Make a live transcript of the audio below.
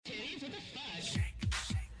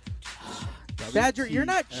Badger, you're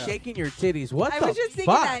not shaking your titties. What I the was just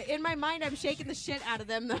thinking fuck? that. In my mind, I'm shaking the shit out of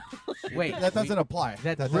them, though. Wait, That doesn't apply.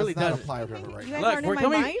 That does really not doesn't. apply to her right You now. guys Look, aren't in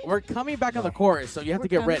my mind? we're coming back on the chorus, so you have to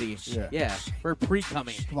get ready. Yeah. We're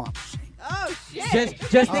pre-coming. Come on. Oh, shit.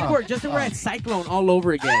 Just think we're at Cyclone all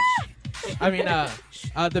over again. I mean,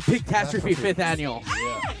 the Big Catastrophe 5th annual.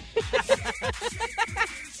 Yeah.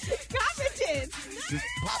 Competent. Just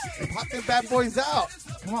pop them bad boys out.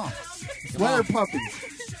 Come on. Sweater puppies.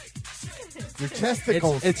 Your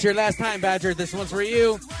testicles. It's your last time, Badger. This one's for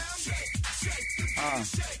you.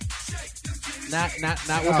 Not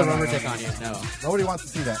with the rubber dick on you. No. Nobody wants to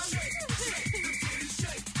see that.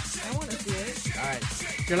 I want to see it. All right.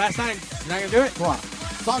 It's your last time. You're not gonna do it. Come on.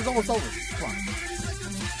 Song's almost over. Come on.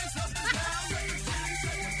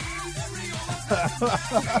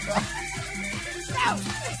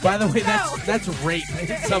 By the way, that's rape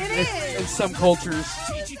in some cultures.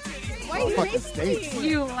 Why are you Fucking raping States. me?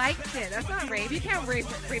 You liked it. That's not rape. You can't rape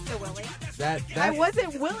the willing. I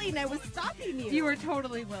wasn't willing. I was stopping you. You were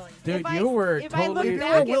totally willing. Dude, If you were If I totally. look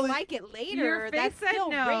back and willing. like it later, Your face that's said still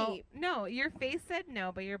no. rape. No, your face said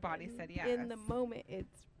no, but your body said yes. In the moment, it's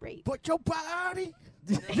rape. Put your body.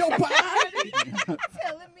 Your body.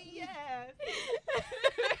 Telling me yes.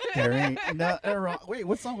 There ain't nothing wrong. Wait,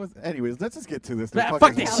 what song was? Anyways, let's just get to this.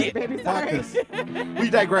 Fuck this shit. Fuck this. We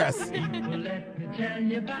digress. Let me tell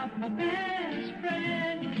you about my best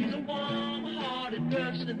friend. He's a warm-hearted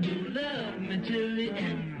person who loved me till the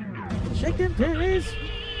end. Shake them titties.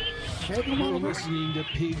 You're listening to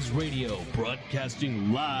Pigs Radio,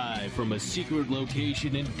 broadcasting live from a secret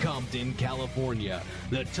location in Compton, California.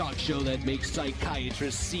 The talk show that makes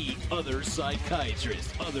psychiatrists see other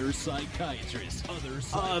psychiatrists, other psychiatrists,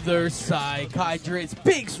 Other psychiatrists.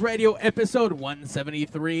 Pigs Radio episode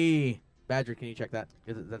 173. Badger, can you check that?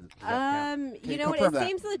 Does that count? You know what? confirm It that?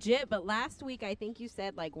 seems legit, but last week I think you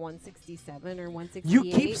said like 167 or 168.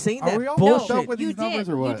 You keep saying Are that we all bullshit. fucked up with You these numbers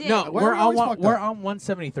did, or what? you did. No, Why are we're we on always one, fucked we're up? on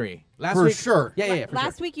 173. Last For week, sure. Yeah, for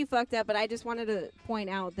Last sure. week you fucked up, but I just wanted to point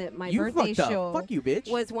out that my You birthday fucked up. show Fuck you, bitch.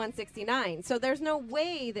 was 169. So there's no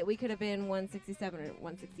way that we could have been 167 or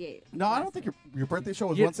 168. No, I don't think your birthday show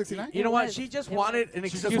was You- 169. You know It what? was. She just It wanted was. an She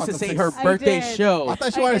just excuse wants to to say say- her I birthday did. show. I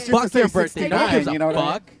thought she wanted to Fuck say your birthday. 69. No one gives a You know what I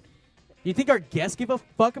mean? fuck. You think our guests give a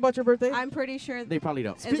fuck about your birthday? I'm pretty sure They probably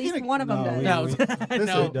don't. at Speaking least of- one of them does. No,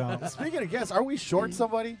 Listen, no. Speaking of guests, are we short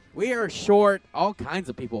somebody? We are short all kinds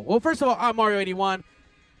of people. Well, first of all, I'm Mario81,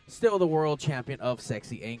 still the world champion of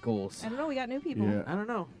sexy ankles. I don't know. We got new people. Yeah. I don't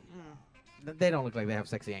know. They don't look like they have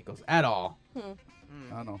sexy ankles at all.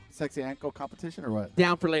 I don't know. Sexy ankle competition or what?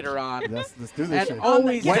 Down for later on. Let's do this shit. And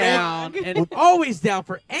always When- down, and always down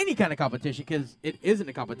for any kind of competition because it isn't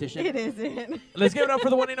a competition. It isn't. Let's give it up for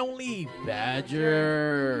the one and only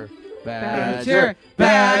Badger. Badger.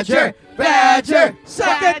 Badger. Badger.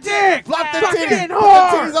 Suck a dick. Flop the Fucking titties. Put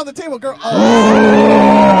whore. the titties on the table, girl.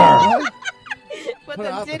 Oh. Put Put it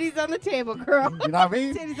them out there. titties on the table, girl. You know what I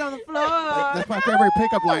mean? Titties on the Like, floor. that's my favorite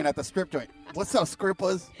pickup line at the strip joint. What's up,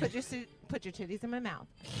 Scrippas? Put your titties in my mouth.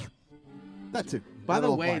 That too. By That the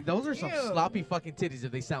little way, line. those are some sloppy fucking titties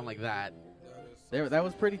if they sound like that. That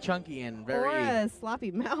was pretty chunky and very. Or a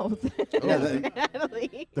sloppy mouth. Yeah,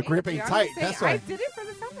 Natalie. the grip ain't I'm tight. just saying, That's I right. did it for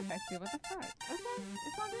the sound effects, dude. What the fuck? Okay,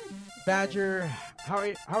 it's all good. Badger,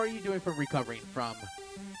 how are you doing from recovering from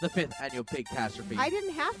the 5th annual Pig Catastrophe? I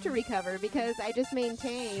didn't have to recover because I just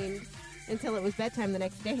maintained until it was bedtime the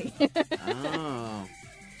next day. Oh,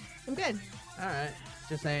 I'm good. all right.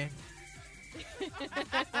 Just saying.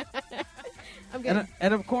 I'm good.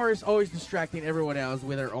 And of course, always distracting everyone else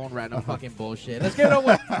with their own random fucking bullshit. Let's get it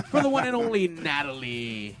over for the one and only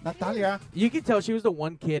Natalie. Natalia. You can tell she was the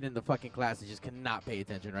one kid in the fucking class that just cannot pay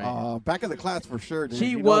attention, right? Back in the class for sure, dude. She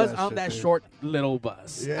You know was on shit, that dude. short little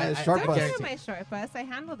bus. Yeah, short Don't bus. give guarantee. me my short bus. I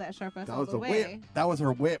handled that short bus That all was the the way. whip. That was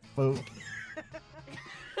her whip, fool.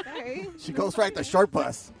 Sorry. She goes right the short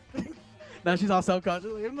bus. Now she's all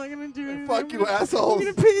self-conscious. Like, I'm not gonna do it. Fuck you, assholes. I'm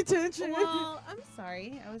gonna pay attention. Well, I'm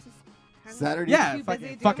sorry. I was just kind Saturday. Yeah, too fucking-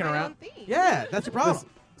 busy doing fucking my around. own thing. Yeah, that's your problem.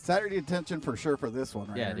 This Saturday attention for sure for this one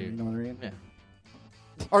right Yeah, here. dude. You know what I mean? Yeah.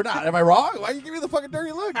 Or not. Am I wrong? Why you give me the fucking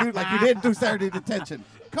dirty look, dude? Like you didn't do Saturday detention.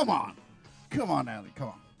 Come on. Come on, Natalie. Come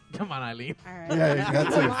on. Come on, Eileen. All right. Yeah, you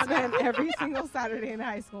got to. I spent every single Saturday in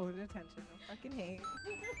high school in detention. I fucking hate.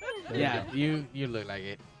 Yeah, you look like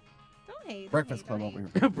it. Don't hate. Breakfast don't Club hate,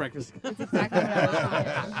 over here. Breakfast. Exactly what I was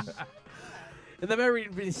talking about. And the very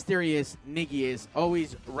mysterious Nikki is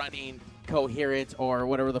always running coherent or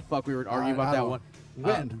whatever the fuck we were arguing about I that don't- one.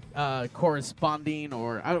 When? Corresponding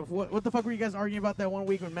or I don't, what the fuck were you guys arguing about that one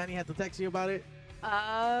week when Manny had to text you about it?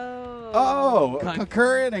 Oh,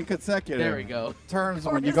 concurrent and consecutive. There we go. Terms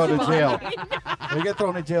when you go to jail. You get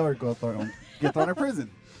thrown in jail or go thrown. get thrown in prison.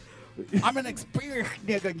 I'm an experienced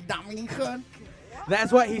nigga, Dominican.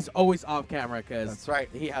 That's why he's always off camera, because That's right.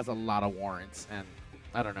 he has a lot of warrants, and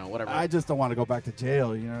I don't know, whatever. I just don't want to go back to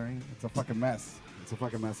jail. You know what I mean? It's a fucking mess. It's a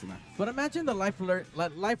fucking mess in there. But imagine the life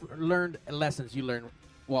learned lessons you learn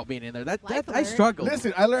while being in there. That Life I learned? struggled.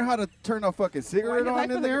 Listen, I learned how to turn a fucking cigarette Why on did I in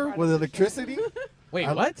feel there like with you're electricity. Wait,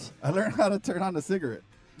 I- what? I learned how to turn on the cigarette.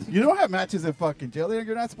 You don't have matches in fucking jail.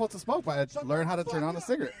 You're not supposed to smoke, but I learned how to turn on the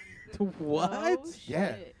cigarette. What? Oh,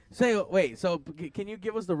 Yeah. shit. Say, wait. So, can you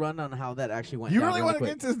give us the run on how that actually went? You down really want to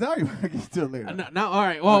quick? get into this now? You want to get to it later? No, all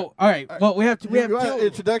right. Well, all right. Well, we have to. We have You want two.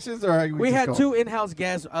 introductions, or are we We just had going? two in-house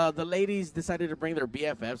guests. The ladies decided to bring their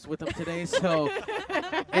BFFs with them today, so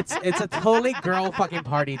it's a totally girl fucking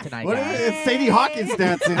party tonight, What is guys. it? It's Sadie Hawkins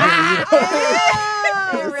dancing here. You know?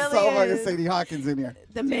 It There's really so fucking is. Sadie Hawkins in here.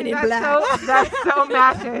 The Men in That's Black. so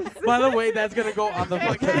matches. By the way, that's gonna go on the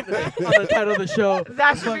fucking on the title of the show.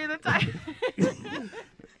 That should be the title.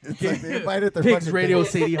 It's like they invited their Pigs fucking Radio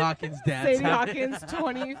date. Sadie Hawkins dance. Sadie Hawkins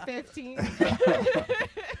 2015.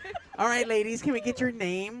 All right, ladies, can we get your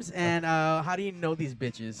names and how do you know these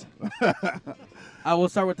bitches? We'll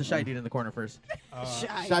start with the shy dude in the corner first.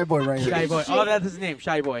 Shy boy right here. Shy boy. Oh, that's his name,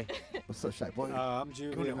 Shy Boy. What's up, Shy boy? I'm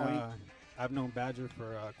Judy. Cootie And, Horny. I've known Badger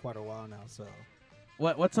for quite a while now, so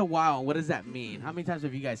What's a wow? What does that mean? How many times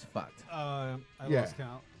have you guys fucked? I Yeah. lost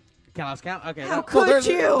count. Can I lose count? Okay. How that- could they're,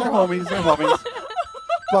 you? They're homies. They're homies.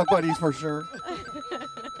 Fuck buddies for sure.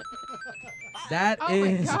 That Oh my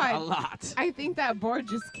is God. a lot. I think that board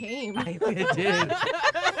just came. I think it did.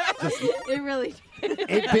 It really.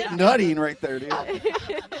 8-bit nutting right there, dude.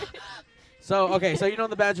 So, okay, so you know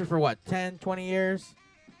the Badger for what? 10, 20 years?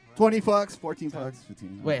 20 fucks, 14 fucks,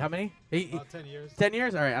 15. Wait, how many? About 10 years. 10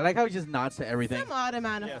 years? All right. I like how he just nods to everything. Some odd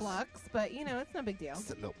amount of Yes. flux, but you know, it's no big deal.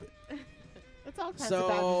 Just a little bit. It's all kinds of So,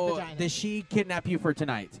 Badger's vagina. did she kidnap you for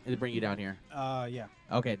tonight to bring you down here? Yeah.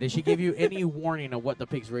 Okay. Did she give you any warning of what the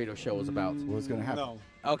Pigs Radio Show is about? What's gonna happen? No.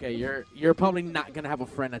 Okay, you're probably not gonna have a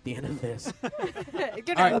friend at the end of this. You're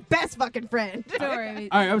gonna All have right. a best fucking friend. Don't worry.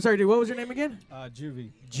 All right. I'm sorry, dude. What was your name again?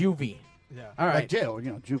 Juvie. Juvie. Yeah. All Like right. jail, you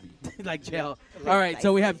know, juvie. Like jail. All right.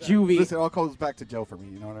 So we have Juvie. Listen, it all goes back to jail for me,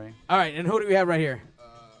 you know what I mean? All right. And who do we have right here?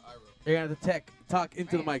 Ira. You're gonna have to talk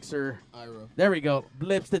into the mic, sir. Ira. There we go.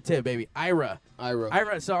 Lips to tip, baby. Ira.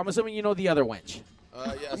 Ira. So I'm assuming you know the other wench.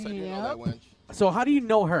 Yes, I do know Yep. that wench. So how do you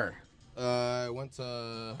know her? I went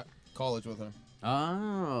to college with her.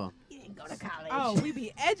 Oh. You didn't go to college. Oh, we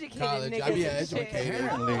be educated College. niggas. I be and shit. educated.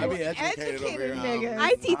 Apparently. I be educated over here.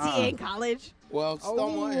 niggas. ITT in college. Well,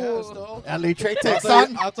 somewhat, yeah, still. LA Trade I'll Tech, tell,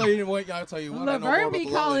 son. you, I'll tell you what. I'll tell you what. I know more Laverne about be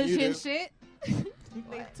the law than college you do. and shit.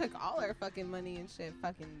 They took all our fucking money and shit.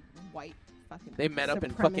 Fucking white. Fucking. They met up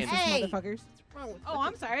in supremacist fucking- Hey. motherfuckers. Oh,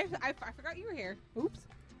 I'm sorry. I forgot you were here. Oops.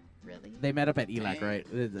 Really? They met up at ELAC, right?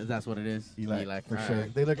 That's what it is. Elac, for All sure.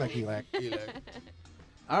 right. They look like Elac. Eli.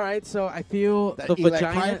 All right, so I feel That the ELAC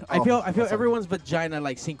vagina. pride? I feel Oh, sorry. everyone's vagina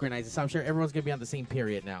like synchronizes. So I'm sure everyone's gonna be on the same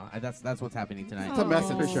period now. That's what's happening tonight.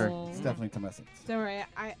 Tumescence. For sure. It's definitely tumescence. Don't worry.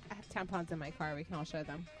 I have tampons in my car. We can all share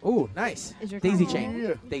them. Ooh, nice. Is your Daisy condom? chain.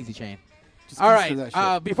 Yeah. Daisy chain. Just All consider right.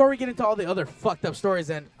 that shit. Before we get into all the other fucked up stories,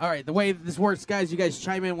 and all right, the way this works, guys, you guys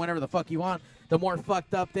chime in whenever the fuck you want. The more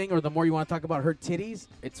fucked up thing, or the more you want to talk about her titties,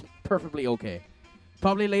 it's perfectly okay.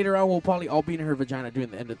 Probably later on, we'll probably all be in her vagina during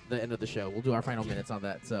the end of the show. We'll do our final minutes on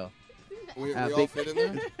that. So We big- all fit in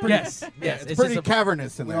there. yes, yes, It's pretty just a-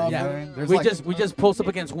 cavernous in there. all you know yeah. what I mean? There's we like- just post up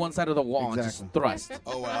against one side of the wall and Exactly. just thrust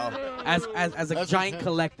Oh wow. as a That's giant intense.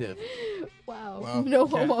 collective. Wow. Wow. No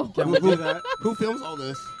homo. Can we do that? Who films all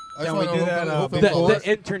this? I Can just we wanna do know that, who big films all The this.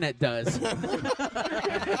 internet does.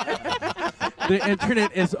 The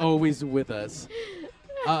internet is always with us.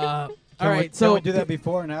 All right, so Can we do that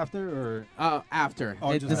before and after, or after.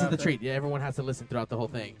 Oh, just This is the after. treat. Yeah, everyone has to listen throughout the whole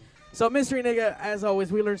thing. So, Mystery Nigga, as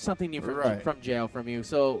always, we learned something new Right. from jail from you.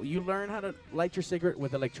 So, you learn how to light your cigarette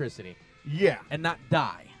with electricity Yeah. and not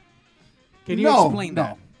die. Can you No, explain no.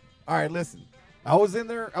 that? All right, listen. I was in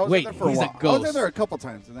there. I was Wait, in there for a he's a while. I was in ghost. there a couple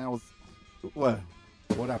times, and I was. What?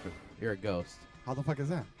 What happened? You're a ghost. How the fuck is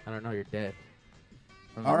that? I don't know. You're dead.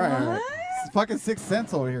 All right, all right. It's fucking Sixth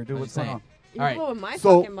Sense over here, dude. I'm What's just going saying. on? You're All right. blowing my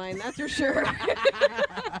So- fucking mind, that's for sure.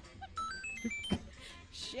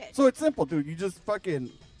 Shit. So it's simple, dude. You just fucking,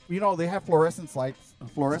 you know, they have fluorescent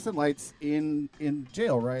lights in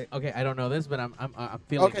jail, right? Okay, I don't know this, but I'm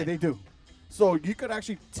feeling Okay, it. they do. So you could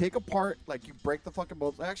actually take apart, like you break the fucking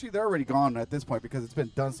bulbs. Actually, they're already gone at this point because it's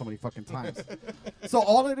been done so many fucking times. So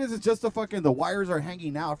all it is just the wires are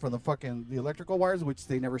hanging out from the electrical wires, which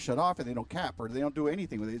they never shut off and they don't cap or they don't do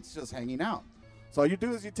anything with it. It's just hanging out. So all you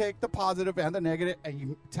do is you take the positive and the negative and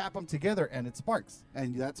you tap them together and it sparks.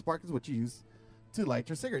 And that spark is what you use to light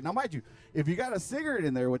your cigarette. Now, mind you, if you got a cigarette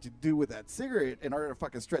in there, what you do with that cigarette in order to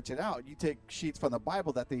fucking stretch it out, you take sheets from the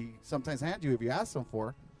Bible that they sometimes hand you if you ask them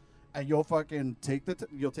for, and you'll fucking take the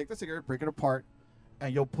cigarette, break it apart,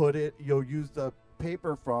 and you'll use the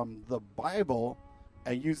paper from the Bible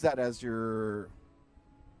and use that as your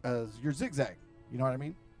zigzag. You know what I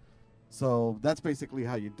mean? So that's basically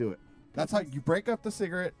how you do it. That's how you break up the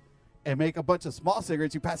cigarette and make a bunch of small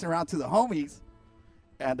cigarettes. You pass it around to the homies,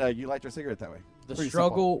 and you light your cigarette that way. The Pretty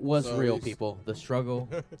struggle simple. was So real, he's- people. The struggle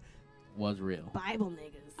was real. Bible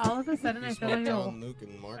niggas. All of a sudden, I You feel smoked like down Luke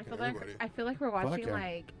and Mark I and feel like everybody. I feel like we're watching yeah.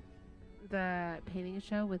 like the painting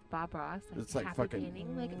show with Bob Ross. It's like happy fucking-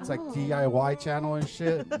 painting. Like, It's like oh. DIY channel and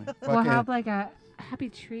shit. and We'll fucking- have like a happy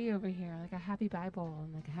tree over here, like a happy Bible,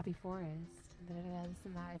 and like a happy forest. And this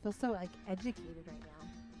and that. I feel so like educated right now.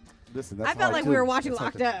 Listen, that's I felt how like do we were it. watching That's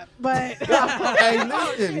Locked how Up, but Hey,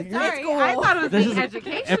 listen. Sorry, cool. I thought it was This being is an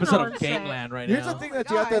educational. episode of and shit. Gangland right Here's now. the thing that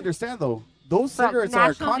you have to God. understand, though. Those But cigarettes are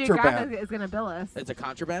National contraband. Geographic is gonna bill us. It's a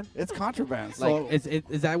contraband. It's contraband. Like, So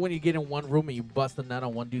is that when you get in one room and you bust a nut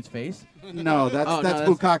on one dude's face? no, that's Oh, no, that's that's-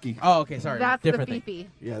 bukkake. Oh, okay, sorry. That's Different the thing. fifi.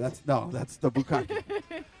 Yeah, that's the bukkake.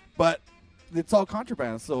 But it's all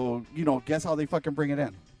contraband. So guess how they fucking bring it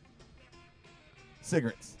in?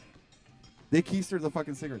 Cigarettes. They keister the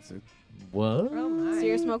fucking cigarettes, dude. What? Oh my. so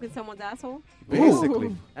you're smoking someone's asshole? Basically.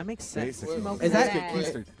 Ooh. That makes sense. Basically. Smoke Is that- that.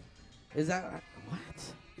 Keistered. Is that what?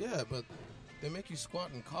 Yeah, but they make you squat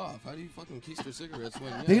and cough. How do you fucking keister cigarettes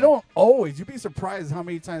when They don't always. You'd be surprised how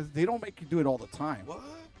many times they don't make you do it all the time. What?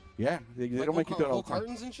 Yeah, they Like don't make you do it all whole the time.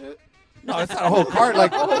 cartons and shit? No, it's not a whole cart.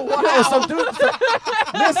 Like, some dude.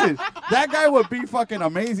 Listen, that guy would be fucking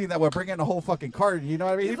amazing. That would bring in a whole fucking cart. You know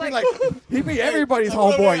what I mean? He'd be like, he'd be everybody's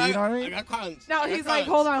homeboy. You know what I I mean? got cartons. No, I got he's like,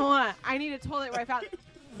 cartons. hold on. I need a toilet right fast.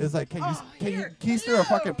 It's like, can you here. keister a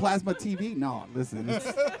fucking plasma TV? No, listen,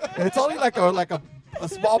 it's only like a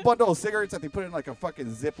small bundle of cigarettes that they put in like a fucking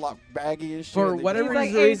Ziploc baggie and shit. For and they- whatever He's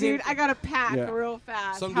like, reason- hey, dude, I got a pack Yeah. real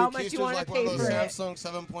fast. Some How dude much keisters you want to like one of pay those for it?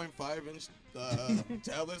 Samsung 7.5 inch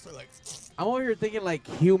tablets. They're like, I'm over here thinking like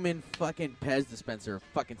human fucking Pez dispenser, of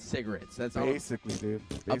fucking cigarettes. That's all Basically, dude.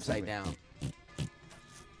 upside Basically. down.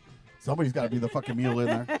 Somebody's got to be the fucking mule in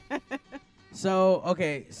there. So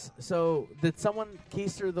okay, so did someone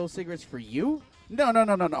keister those cigarettes for you? No.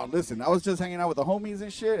 Listen, I was just hanging out with the homies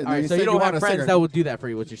and shit. And All they right, so said, you don't want have a friends cigarette?" that would do that for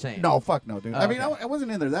you. What you're saying? No, fuck no, dude. Oh, I mean, okay. I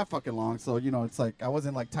wasn't in there that fucking long, so it's like I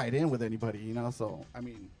wasn't like tied in with anybody, So I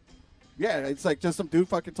mean, yeah, it's like just some dude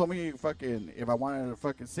fucking told me fucking if I wanted a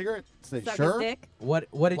fucking cigarette, say Suck sure. his dick? What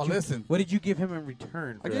did Well, you listen. What did you give him in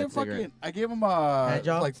return for I gave that him cigarette? I gave him Hand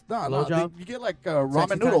job? like no, Blow job? you get like Sexy ramen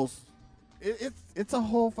time? noodles. It's a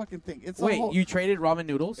whole fucking thing. It's a Wait, whole, you traded ramen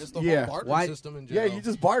noodles? it's the Yeah. whole barter Why- system in yeah, jail. you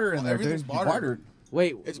just barter in there, everything's dude. You bartered. bartered.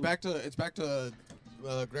 Wait, It's back to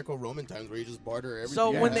Greco-Roman times where you just barter everything.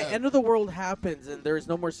 so Yeah. when the end of the world happens and there is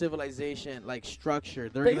no more civilization, like structure,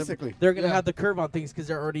 Basically. they're gonna Yeah. have the curve on things because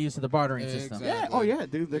they're already used to the bartering system. Exactly. Yeah. Oh yeah,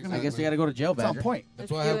 dude. They're I gonna. guess you got to go to jail, It's on Badger. point. That's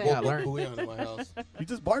Let's why I do have it. Yeah, both learn. bouillon in my house. You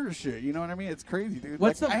just barter shit. You know what I mean? It's crazy, dude.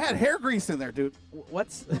 What's Like, the- I had hair grease in there, dude.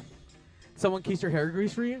 What's someone keister hair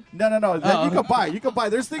grease for you? No. That Oh. you can buy. You can buy.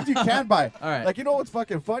 There's things you can buy. All right. Like you know what's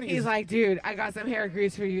fucking funny? He's is- like, dude, I got some hair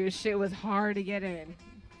grease for you. Shit was hard to get in.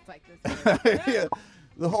 It's like this. yeah,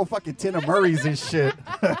 the whole fucking tin of Murray's and shit.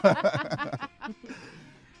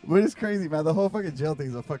 But it's crazy, man. The whole fucking jail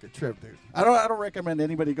thing's a fucking trip, dude. I don't recommend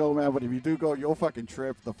anybody go, man. But if you do go, you'll fucking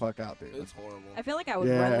trip the fuck out, dude. It's horrible. I feel like I would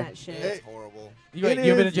Yeah. run that shit. It's horrible. You It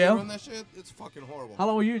been in is. jail? Run that shit. It's fucking horrible. How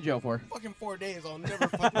long were you in jail for? Fucking 4 days. I'll never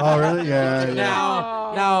fucking. Oh, really? Yeah, yeah.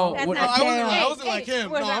 Now, That's what- not No, jail. I wasn't like him. No,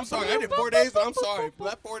 was that I'm sorry. I did 4 days. I'm sorry.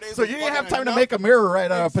 That 4 days. So was you didn't have fucking time to enough. make a mirror, right?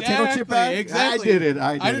 Potato chip bag. Exactly. I did it.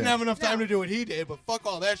 I didn't have enough time to do what he did, but fuck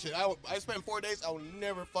all that shit. I spent 4 days. I will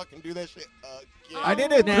never fucking do that shit again. I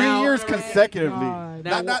did it Now- 3 years consecutively. God.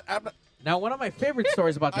 Now, I'm not, now, one of my favorite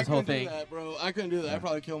stories about I this whole couldn't thing, do that, bro. I couldn't do that. I'd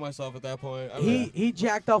probably kill myself at that point. he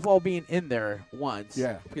jacked off while being in there once.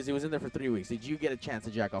 Yeah. Because he was in there for 3 weeks. Did you get a chance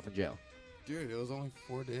to jack off in jail? Dude, it was only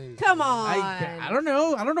 4 days. Come on. I don't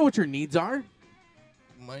know. I don't know what your needs are.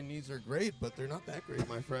 My needs are great, but they're not that great,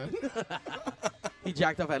 my friend. He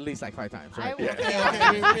jacked off at least like 5 times, right? I-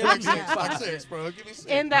 Okay, give me like six. Yeah. Fuck six, bro. Give me six.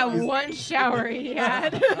 In that one shower he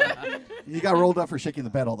had. you got rolled up for shaking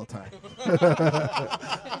the bed all the time.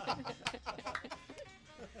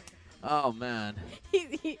 Oh, man.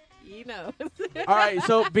 you know. All right,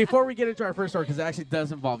 so before we get into our first story, because it actually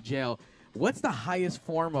does involve jail, what's the highest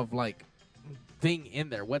form of, like, thing in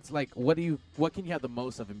there? What's, like, what can you have the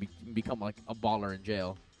most of and become, like, a baller in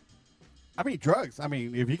jail? I mean, drugs. I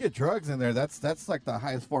mean, if you get drugs in there, that's like the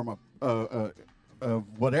highest form of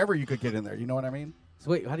whatever you could get in there. You know what I mean?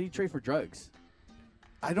 So, wait, how do you trade for drugs?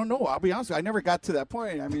 I don't know. I'll be honest with you. I never got to that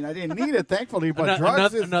point. I mean, I didn't need it, thankfully. But Ano- drugs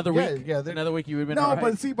another, is another yeah, week. Yeah, Another week you would have been no, all right.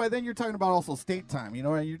 but see, by then you're talking about also state time. You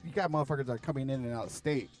know, and you got motherfuckers that are coming in and out of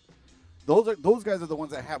state. Those guys are the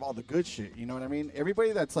ones that have all the good shit. You know what I mean?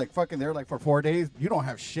 Everybody that's like fucking there like for 4 days, you don't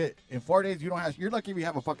have shit. In 4 days, you don't have. You're lucky if you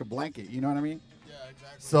have a fucking blanket. You know what I mean? Yeah,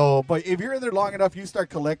 exactly. So, but if you're in there long enough, you start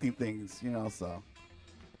collecting things. You know, so.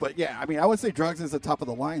 But yeah, I mean, I would say drugs is the top of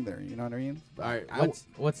the line there. You know what I mean? all right. I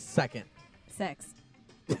What's second? Sex.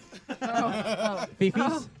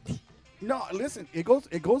 Fifis? No, listen. It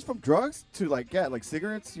goes from drugs to like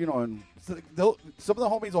cigarettes. You know, and some of the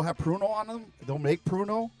homies will have Pruno on them. They'll make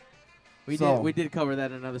Pruno. We did cover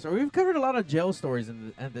that in another story. We've covered a lot of jail stories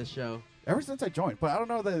in this show. Ever since I joined, but I don't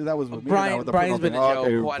know that was with me. Brian, with the Brian's Pruno been thing. in jail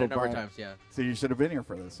Okay, quite a so number of Brian- times. Yeah. So you should have been here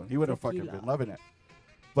for this one. He would have fucking Tequila. been loving it.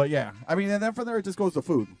 But yeah, I mean, and then from there it just goes to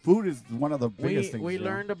food. Food is one of the biggest things. We you know?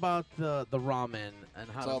 learned about the ramen and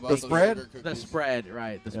It's how all about The those spread? sugar the cookies spread,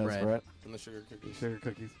 right? The Yeah, spread. spread. and the sugar cookies. Sugar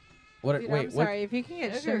cookies. What? Dude, wait, I'm sorry. If you can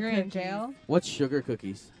get Sugar sugar in cookies. jail, what's sugar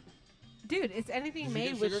cookies? dude, it's anything Did you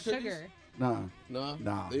made get with sugar cookies? sugar. No. No,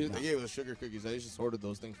 Nah, They nah. gave us sugar cookies. I just ordered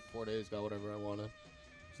those things for 4 days. Got whatever I wanted.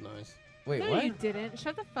 It's nice. Wait, No, what? you didn't.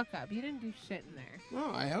 Shut the fuck up. You didn't do shit in there.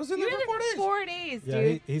 No, I was in You there did for 4 it days. for 4 days, Yeah,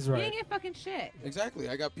 dude. he's You right. didn't get fucking shit. Exactly.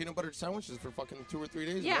 I got peanut butter sandwiches for fucking 2 or 3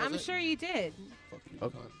 days. Yeah, That I'm was it. sure you did. Fucking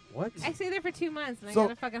Okay. con. What? I stayed there for 2 months and I So-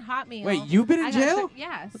 got a fucking hot meal. Wait, you've been in I got jail? su-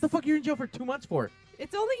 yes. What the fuck? You're in jail for 2 months for?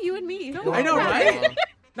 It's only you and me. Don't I know, worry about right? it.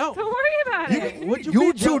 No. Don't worry about it. Would you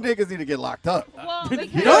You be two in jail? niggas need to get locked up. Well, No!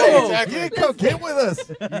 because Yeah, exactly. You come get with us.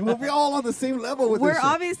 You will be all on the same level with We're this shit.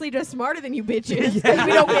 obviously just smarter than you bitches. 'Cause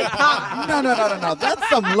we don't get caught. No. That's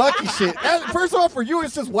some lucky shit. First of all, for you,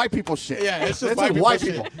 it's just white people shit. Yeah, it's just That's white, white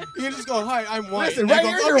people. people. You just go, hi, I'm white. Listen, And they right go,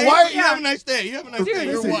 here, you're okay, white. You have a nice day. You have a nice day.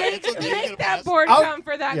 You're listen, white. make, It's okay. You get make a that pass. board I'll- come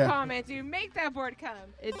for that yeah. comment, dude. Make that board come.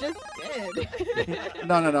 It just did.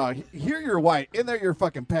 No. Here you're white. In there you're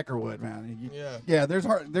fucking Peckerwood, man. Yeah.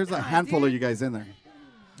 There's a handful of you guys in there.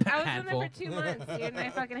 I was in Handful. there for 2 months, dude, and I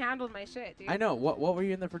fucking handled my shit, dude. I know. What were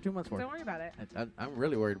you in there for 2 months for? Don't worry about it. I'm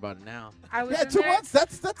really worried about it now. I was Yeah, in 2 there. months.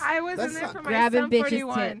 That's. I was that's in there not- for my Grabbing Sum bitches'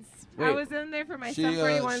 41. tits. I Wait. was in there for my She Sum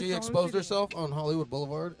 41. she Stolen exposed City. herself on Hollywood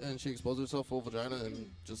Boulevard, and she exposed herself full vagina, and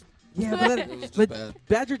just Yeah, but, it was just but bad.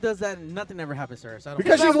 Badger does that and nothing ever happens to her. So I don't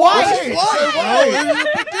Because she's Why? white.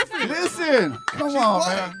 Why? Listen, come She's on,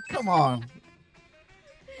 white. man. Come on.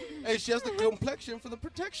 Hey, she has the complexion for the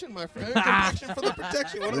protection, my friend. Complexion for the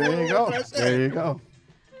protection. What There you go. There you go.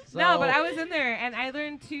 No, but So- I was in there and I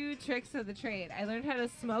learned 2 tricks of the trade. I learned how to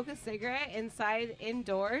smoke a cigarette inside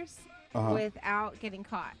indoors Uh-huh. without getting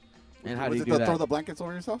caught. And how do Was you it do to that? throw the blankets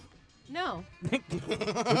over yourself? No.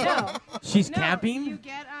 No. She's No, camping.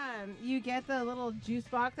 you get the little juice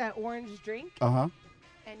box, that orange drink, Uh huh.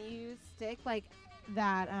 and you stick like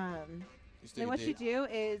that. Then what you do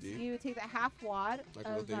is Deep. you take that half wad Like a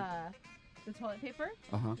little of deep. the toilet paper,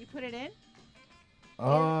 Uh huh. you put it in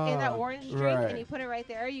Oh, that orange drink, right. and you put it right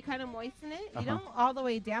there. You kind of moisten it. You Uh-huh. don't all the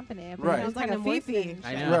way dampen it, but Right. you Sounds like kind a of moisten fifi. it.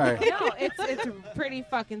 I know. Right. No, it's pretty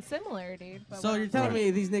fucking similar, dude. But So you're telling me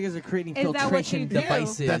these niggas are creating Is that what filtration you do?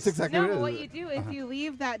 devices? That's exactly no, what it but is. what you do is Uh-huh. you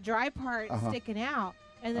leave that dry part Uh-huh. sticking out,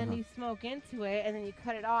 and then Uh-huh. you smoke into it, and then you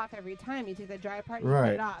cut it off every time. You take the dry part, and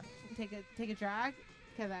Right. you cut it off. You take a drag,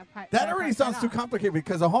 because that part. That already sounds too complicated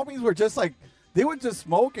because the homies were just like, they would just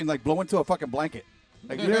smoke and like blow into a fucking blanket.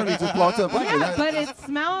 Like literally just blow into a blanket. Yeah, That- but it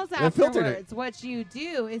smells They filtered it. afterwards. What you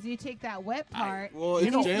do is you take that wet part. Well, You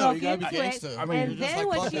it's know- jail. You smoke gotta be into it, gangsta. I mean, and you're just then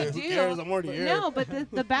like, what fuck you it. do? Who cares? I'm already here. No, but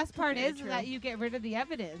the best part Very is true. that you get rid of the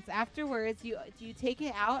evidence. Afterwards, you take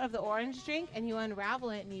it out of the orange drink and you unravel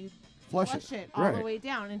it and you Flush flush it. it all Right. the way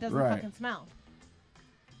down. And it doesn't Right. fucking smell.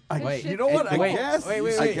 Wait, you know what? I wait, guess.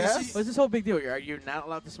 Wait. I guess. What's this whole big deal? Are you not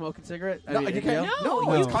allowed to smoke a cigarette? I No, mean, you in can't. jail? No,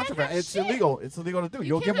 No, it's you contraband. can't It's have illegal. It's illegal to do. You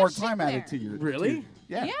You'll get can't more have time shit added there. to your. Really? to-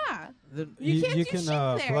 yeah. Yeah. Then- You can't you do can shit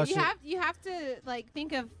there. flush You it. have to like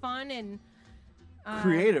think of fun and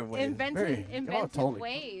Creative ways. inventive totally.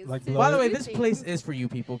 ways. Like to blow By the do way, this things. place is for you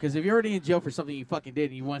people because if you're already in jail for something you fucking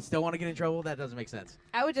did and you still want to get in trouble, that doesn't make sense.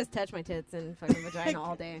 I would just touch my tits and fucking vagina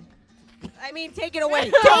all day. I mean, take it away.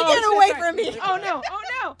 Take Oh, it shit, away sorry. from me. Oh no! Oh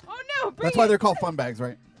no! Oh no! Bring That's why it. they're called fun bags,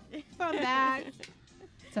 right? Fun back.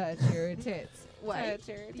 Touch your tits. What? Touch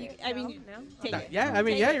your You- tits. I mean, no. Take it. Yeah, I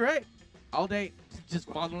mean, Take yeah, it. you're right. All day, just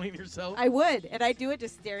fondling yourself. I would, and I do it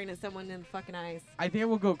just staring at someone in the fucking eyes. I think I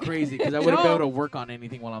will go crazy because I wouldn't be No. able to work on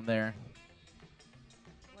anything while I'm there.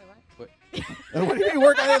 Wait, what? What do you mean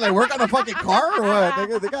work on it? Like work on a fucking car or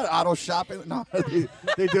what? They got auto shopping. No,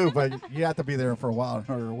 they do, but you have to be there for a while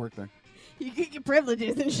in order to work there. You get your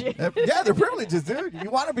privileges and shit. Yeah, they're privileges, dude. You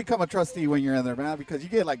want to become a trustee when you're in there, man, because you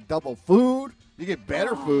get like double food. You get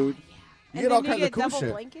better food. You And get all then you kinds of get cool double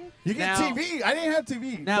shit. blanket? You get Now- TV. I didn't have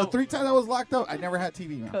TV. Now- The 3 times I was locked up, I never had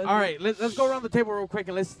TV. Man. All right, let's go around the table real quick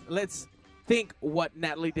and let's think what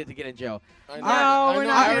Natalie did to get in jail. I know. No, I we're know.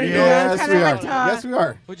 not I gonna already do know. that. Yes, It's we kinda are. like Yes, we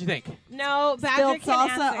are. What'd you think? No, Badger Spilled can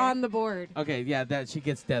salsa answer. on the board. Okay, yeah, that she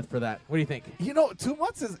gets death for that. What do you think? You know, 2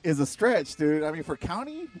 months is a stretch, dude. I mean, for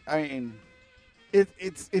county, I mean,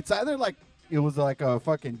 it's either like it was like a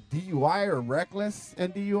fucking DUI or reckless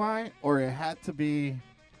and DUI, or it had to be.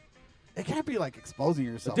 It can't be like exposing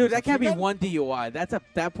yourself. Dude, or that can't be something. one DUI. That's at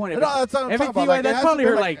that point. No, that's what I'm every talking DUI, about. Like, it that's has to probably be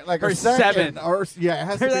her like her her second seventh. or yeah, it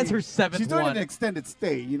has to That's be. her seventh She's doing one. an extended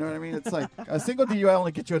stay. You know what I mean? It's like a single DUI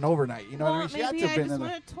only gets you an overnight. You know what I Well, mean? She had maybe to have I been just in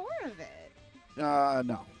want a tour of it.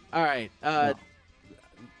 no. All right, No.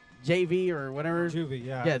 JV or whatever. Juvie,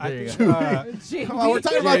 yeah. Yeah, I there you think, go. Come on, we're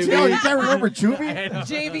talking about jail. You can't remember Juvie?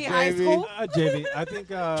 JV High School? JV. I think.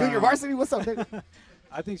 Junior varsity? What's up, dude?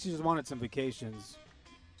 I think she just wanted some vacations.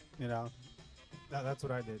 You know, that's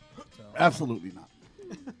what I did. So. Absolutely not.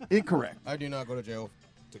 Incorrect. I do not go to jail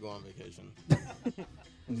to go on vacation.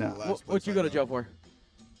 No. Last What you place go I to go. jail for?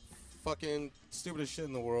 Fucking stupidest shit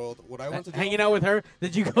in the world. What I went to jail Hanging out with her?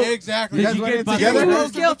 Did you go? Exactly. You Did guys you went get in busted? together? You were Most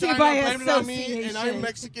of the guilty time by they blamed it on me, and association. I'm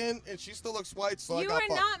Mexican, and she still looks white, so I You got are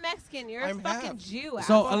fucked. not Mexican. You're I'm a fucking half. Jew. So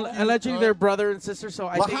asshole. allegedly they're brother and sister. So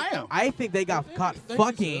L'Ohio. I think they got caught Thank you,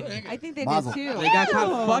 fucking. sir. I think they Mazel. did too. They got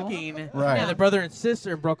caught fucking, Right. and the brother and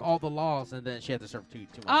sister broke all the laws, and then she had to serve two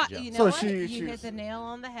months in jail. You know So what? she- you she- hit the nail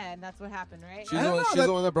on the head. That's what happened, right? She's, I don't know, she's that-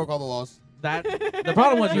 the one that broke all the laws. That the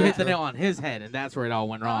problem was you hit the nail on his head, and that's where it all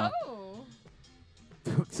went wrong. Oh.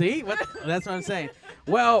 See, that's what I'm saying.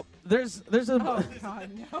 Well, there's a Oh God,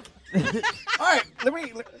 no. All right,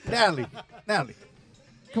 Natalie,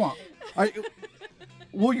 come on.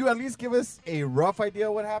 Will you at least give us a rough idea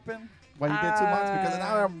of what happened? Why you did 2 months? Because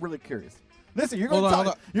now I'm really curious. Listen, you're Hold gonna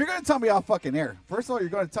on. you're gonna tell me off fucking air. First of all, you're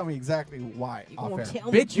gonna tell me exactly why off air.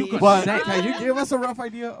 bitch. You could But say. can you give us a rough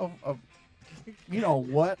idea of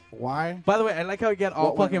what, why? By the way, I like how you get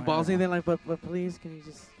all What went fucking on? ballsy. Then like, but please, can you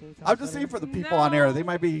just? Can you tell I'm us just about saying it? for the people on air, they No.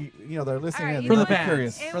 might be, they're listening All right, in. you For They're the know not fans.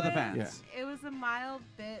 curious. It For the was- fans. It was a mild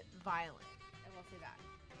bit violent. I will say that.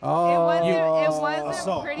 Oh, It wasn't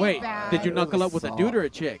Assault. pretty Wait, bad. did you It was knuckle up with a assault. dude or a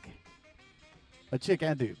chick? a chick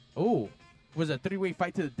and dude, Oh, was it a 3-way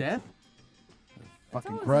fight to the death? That's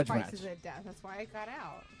fucking always grudge the match. prices of death. That's why I got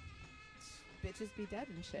out. Bitches be dead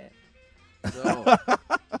and shit. So,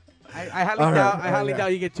 I highly All right, doubt. I all right, highly yeah.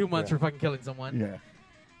 doubt you get 2 months Yeah. for fucking killing someone. Yeah,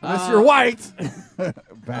 unless Uh, you're white,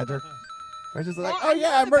 Badger. Badger's like, Well, oh I'm yeah,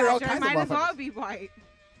 not I the murdered all Badger. kinds of Might as well motherfuckers. be white.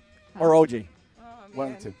 Or OJ. Oh, man.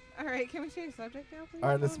 One of the two. All right, can we change subject now, please? All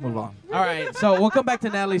right, let's Oh, move no. on. All right, so we'll come back to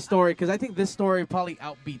Natalie's story because I think this story probably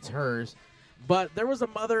outbeats hers. But there was a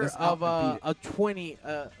mother Let's of outbeat a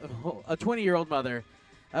 20-year-old mother.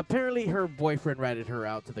 Apparently, her boyfriend ratted her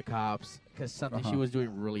out to the cops because something she Uh-huh. was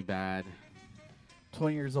doing really bad.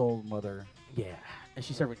 20 years old mother. Yeah, and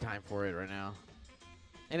she's serving time for it right now.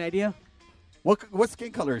 Any idea? What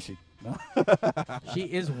skin color is she? No. She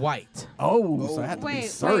is white. Oh, so I had to be Wait,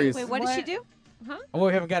 serious. what did she do? Oh,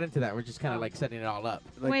 we haven't got into that. We're just kind of like setting it all up.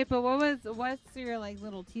 Like- Wait, but what's your like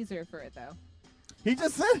little teaser for it though? He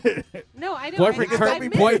just said it. No, I don't. Boyfriend I Kurt-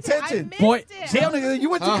 missed boy it. I attention. missed Boy- it. Jail nigga, you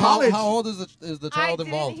went to How college. old is the I child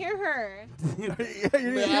didn't involved? hear her. Yeah, you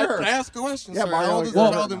didn't Man, hear her. ask questions, Yeah, sir. Mario, How old is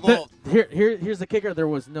well, the child the- involved? Here's the kicker. There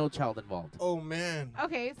was no child involved. Oh man,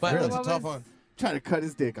 Okay, so But- that's what a tough was, one. Trying to cut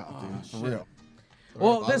his dick off, Oh, dude. For shit. real.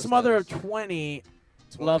 Well, this mother of 20.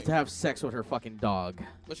 20 loved to have sex with her fucking dog.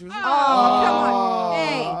 But she was Oh, come on.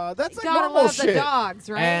 Hey, That's like gotta normal love shit. the dogs,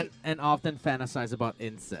 right? And often fantasize about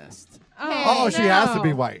incest. Oh, Hey, she has to no.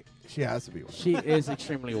 be white. She has to be white. She is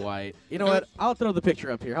extremely white. You know what? I'll throw the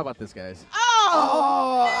picture up here. How about this, guys?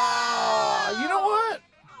 Oh, you know what?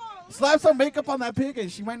 Slap some makeup on that pig,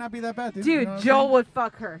 and she might not be that bad, dude. You dude, know what I'm Joel saying? would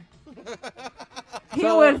fuck her. He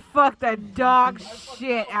So- would fuck the dog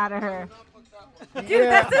shit out of her. Dude,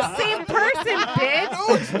 that's the same person, bitch.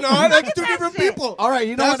 No, it's not. That's two that different shit. people. All right,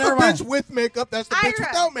 you know That's what? the Never mind. bitch with makeup. That's the bitch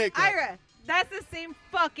without makeup. Ira, that's the same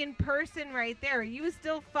fucking person right there. You would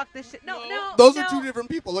still fuck the shit. No, no. Those no. are two different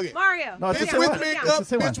people. Look at Mario. No, it's the bitch same with one. makeup, It's the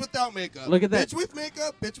same one. bitch without makeup. Look at that. Bitch with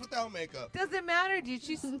makeup, bitch without makeup. Doesn't matter, dude.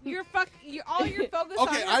 You're all you're focused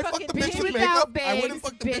Okay, on. I You're fucked fucking the bitch bitch with without makeup. I wouldn't Bigs,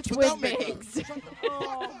 fuck the bitch bitch without with makeup. bigs.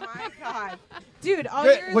 Oh my god, dude! All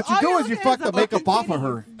Hey, you're, what you all do you're is you looking fuck at the makeup off of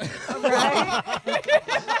her.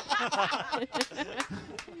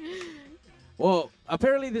 Well,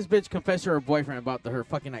 apparently this bitch confessed to her boyfriend about her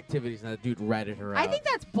fucking activities, and the dude ratted her out. I think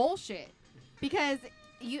that's bullshit. Because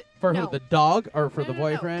you for no. who? The dog or for No, the no, no.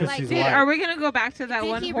 boyfriend? Like, she's Dude, white. are we gonna go back to that Did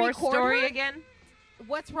one he horse record story her? again?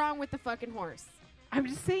 What's wrong with the fucking horse? I'm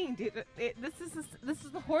just saying, dude. This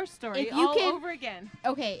is the horse story If you all can- over again.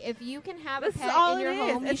 Okay, if you can have This a is pet all in your it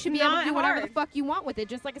is. home, you It's should be able to not do whatever the hard. fuck you want with it,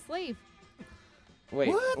 just like a slave. Wait,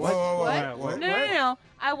 What? What? No.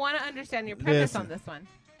 I want to understand your premise Listen. on this one.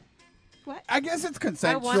 What? I guess it's I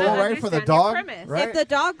consensual, wanna right, for the understand your dog, premise. right? If the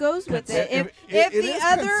dog goes with it, If- if it the is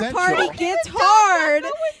other consensual. party Why gets Go hard,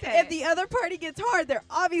 with if it. the other party gets hard, they're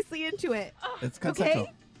obviously into it. It's consensual.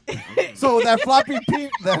 So that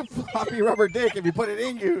floppy rubber dick, if you put it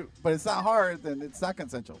in you, but it's not hard, then it's not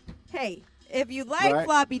consensual. Hey, if you like Right.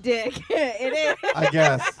 floppy dick, it is. I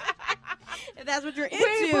guess. If that's what you're into.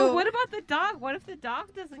 Wait, but what about the dog? What if the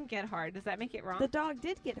dog doesn't get hard? Does that make it wrong? The dog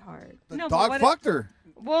did get hard. The No, but dog what fucked her.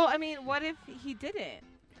 Well, I mean, what if he didn't?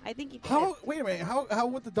 I think he did. How? Wait a minute. How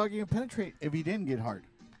would the dog even penetrate if he didn't get hard?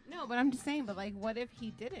 No, but I'm just saying. But like, what if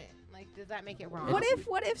he didn't? Like, does that make it wrong? What if?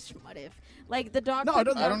 Like the dog. No,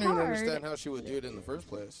 couldn't it I get don't even hard. understand how she would do it in the first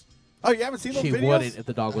place. Oh, you haven't seen those she videos? wouldn't if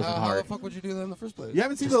the dog wasn't How the hard. fuck would you do that in the first place? You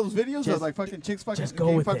haven't seen those videos just- of like fucking chicks fucking just go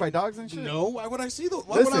getting with fucked it. by dogs and shit? No, why would I see those?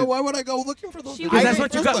 Listen. Why would I go looking for those? She videos Because in that's the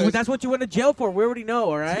what you first got. place? That's what you went to jail for. We already know,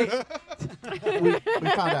 all right? we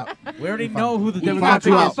found out. We already know who the You demographic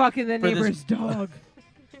found out. is. fucking the for this- neighbor's dog.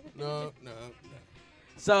 No.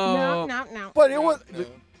 So No. But it was. No.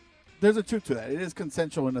 There's a truth to that. It is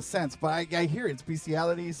consensual in a sense, but I hear it's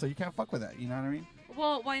bestiality, so you can't fuck with that. You know what I mean?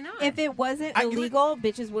 Well, why not? If it wasn't I- illegal,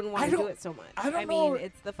 bitches wouldn't want I to do don't- it so much. I don't mean, know.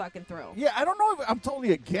 it's the fucking thrill. Yeah, I don't know if I'm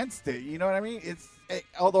totally against it. You know what I mean?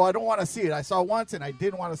 Although I don't want to see it. I saw it once, and I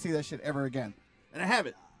didn't want to see that shit ever again, and I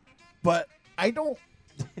haven't. But I don't.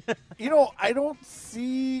 I don't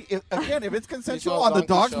see if it's consensual saw on the Donkey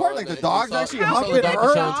dog's Show part, like the that- dog's you saw- actually you saw humping the Donkey her.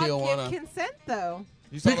 Show dog in Tijuana. give consent though.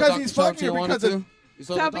 You saw the Because Donkey he's Show in fucking her Tijuana, because of- too? You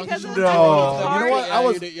saw So the Donkey because Show? of No, the you know what? Yeah, I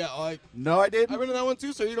was. you did, yeah, No, I didn't. I've been to that one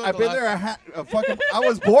too, so you don't. I've been there fucking. I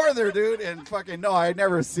was born there, dude, and fucking no, I had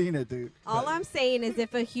never seen it, dude. All I'm saying is,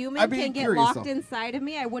 if a human I'd be can get curious, locked though. inside of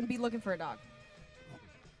me, I wouldn't be looking for a dog.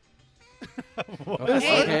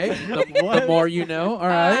 okay, the more you know. All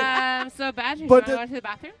right. So Badger, But you the- want to go to the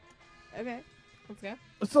bathroom? Okay. Let's go.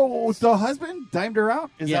 So the husband dimed her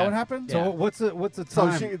out. Is Yeah. that what happened? So Yeah. what's the So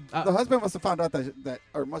time? the husband must have found out that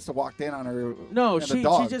or must have walked in on her. No, and the she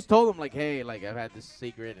dog. just told him like, hey, like I've had this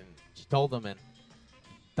secret, and she told him and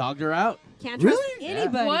dogged her out. Can't trust Really?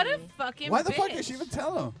 anybody. What a fucking Why the bitch. fuck did she even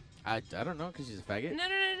tell him? I don't know because she's a faggot.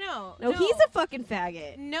 No, he's a fucking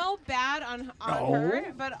faggot. No bad on No.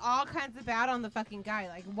 her, but all kinds of bad on the fucking guy.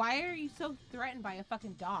 Like, why are you so threatened by a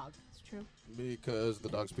fucking dog? It's true. Because the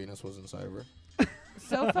dog's penis was inside of her.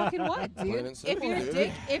 So fucking what, Plain dude? and simple, If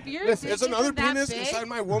dude. your Listen, dick it's another isn't that penis big, inside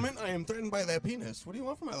my woman. I am threatened by that penis. What do you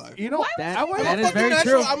want from my life? You know, That, I went- that I'm is fucking very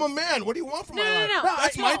natural. true. I'm a man. What do you want from No, my no, life? no.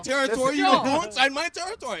 That's my Joel. territory. You Joel. don't go inside my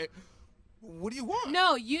territory. What do you want?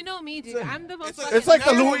 No, you know me, dude. I'm the most. It's a- fucking It's like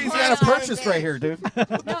the Natural Louisiana crime. Purchase right here, dude.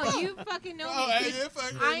 No, you fucking know Oh, me.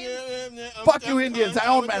 Dude. Fuck you, Indians. I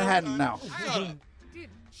own Manhattan now. Shut up. Dude,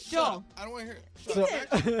 Shut Joel. up. I don't want to hear it. Shut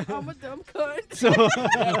up. I'm a dumb cunt. So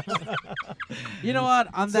You know what?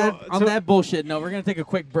 On that bullshit note, we're gonna take a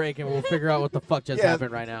quick break and we'll figure out what the fuck just Yeah.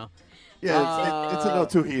 happened right now. Yeah, it's a little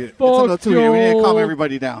too heated. It's a fuck little too heated. We need to calm you.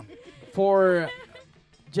 everybody down.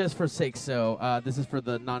 Just for sake, so this is for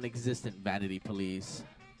the non-existent vanity police.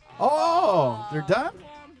 Oh, they're done?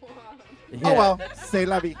 Yeah. Oh, well. C'est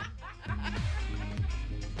la vie.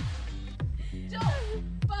 Joel,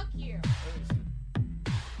 fuck you.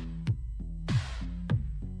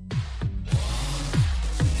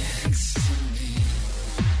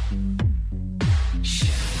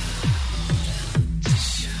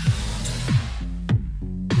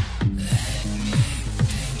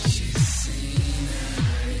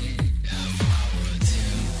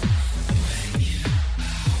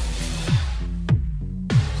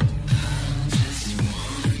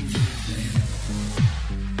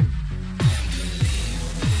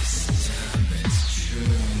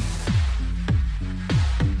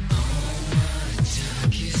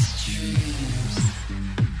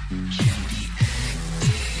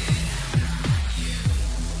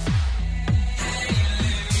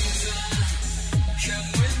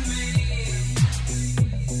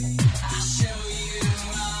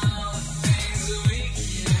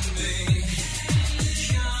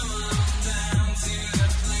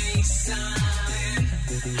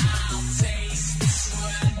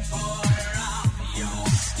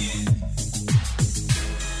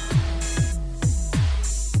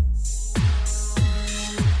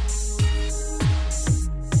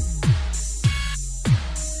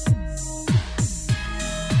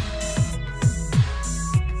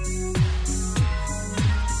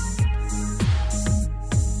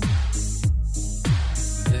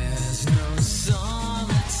 There's no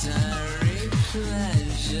solitary place.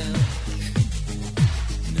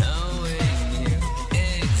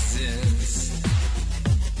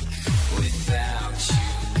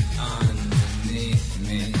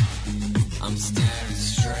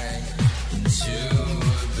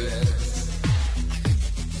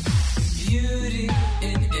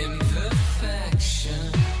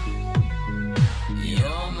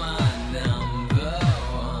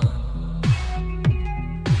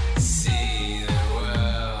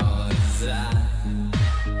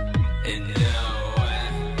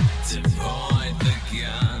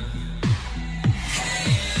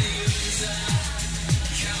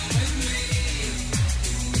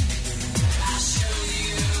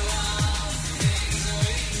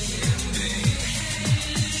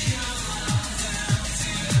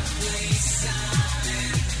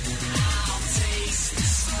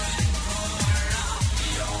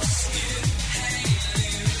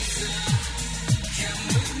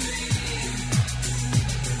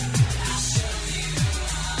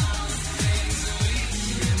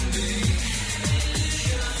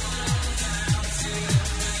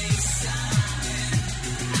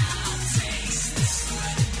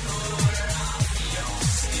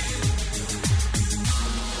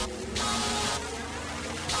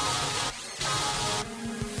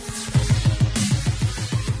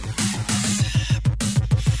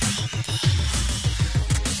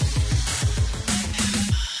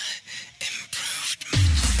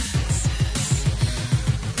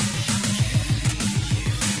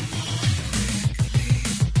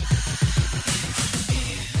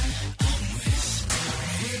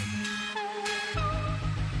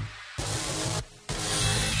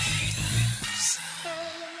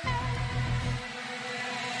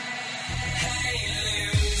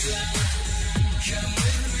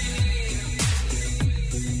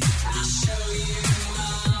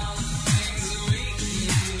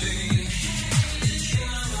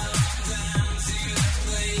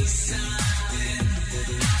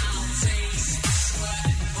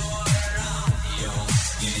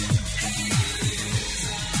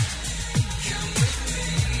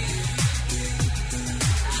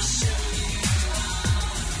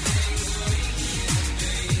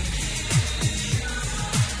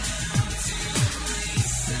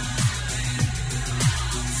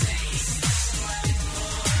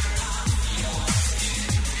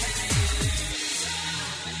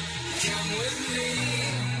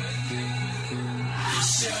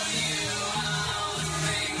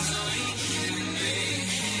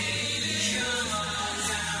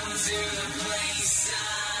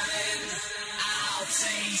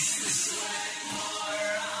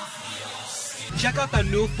 Check out the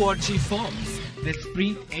new 4G phones. The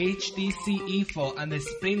Sprint HTC E4 and the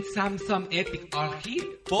Sprint Samsung Epic are here.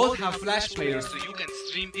 Both have flash players so you can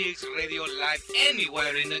stream PX Radio live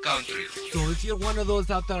anywhere in the country. So if you're one of those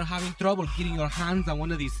out there having trouble getting your hands on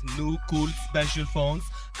one of these new cool special phones,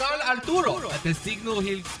 call Arturo at the Signal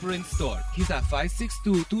Hill Sprint store. He's at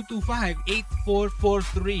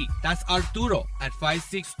 562-225-8443. That's Arturo at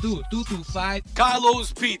 562-225.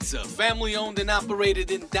 Carlos Pizza, family owned and operated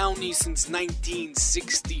in Downey since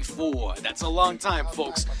 1964. That's a long time,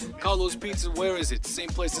 folks. Carlos Pizza, where is it? Same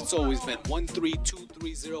place it's always been.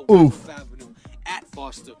 13230 West Avenue at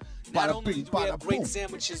Foster. Not only do we have great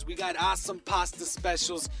sandwiches, we got awesome pasta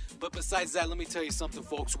specials. But besides that, let me tell you something,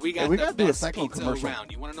 folks. We got the best pizza around.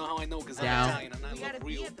 You want to know how I know? Because I'm Italian and I love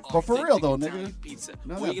real, but for real though, nigga. Italian pizza.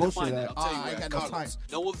 No, Where that you gonna bullshit. find that? I'll tell you I where. ain't got no Carlos. time.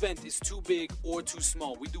 No event is too big or too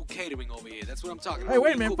small. We do catering over here. That's what I'm talking about. Hey,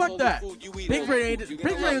 wait a We minute, cook fuck all the that. food, you eat Big all the Ray food. You're Big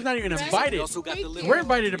gonna Ray love is not it. even We invited. also got delivery. We're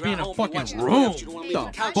invited to be You're in at a home, fucking you're watching room. TV. You don't wanna The leave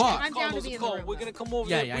the couch. fuck? I'm down to Carlos be is in the cold. room. We're gonna come over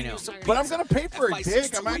Yeah, there yeah, and I bring know. you some But I'm pizza gonna pay for at it,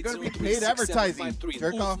 dick. I'm not 562-803-6753. gonna be paid advertising.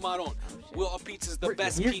 Jerk Oof, off. Maron. Will our pizza's the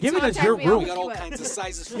best You're pizza. giving us your We room. got all kinds of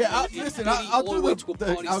sizes. From Yeah, medium, listen, bitty, I'll all do the way the- to a the-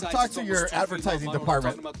 party I'll size talk that's to almost your 2 feet advertising long. I'm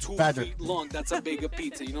department, talking about 2 Badger. feet long. That's a bigger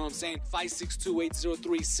pizza. You know what I'm saying?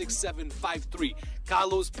 562-803-6753.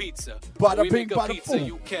 Carlos Pizza. Bada We bing, make a bada pizza boom.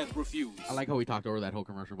 you can't refuse. I like how we talked over that whole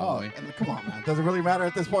commercial, by Oh, the way. and come on, man. Does it really matter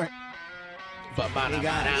at this point? Hey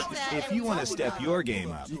guys, if you want to step your game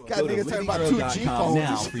up, got go to niggas talking about 2G LivyGrow.com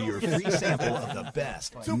now phones. for your free sample of the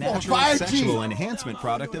best 2.5G. natural sexual enhancement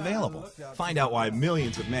product available. Find out why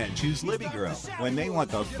millions of men choose LivyGrow when they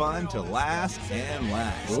want the fun to last and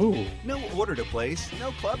last. Ooh. No order to place,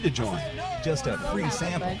 no club to join, just a free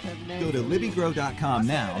sample. Go to LivyGrow.com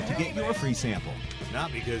now to get your free sample.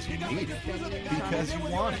 Not because you need it, because you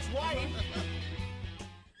want it.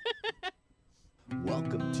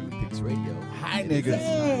 Welcome to Pigs Radio. Hi, niggas.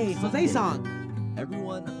 Hey, Jose song.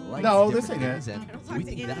 Everyone likes No, this different ain't things, it. and we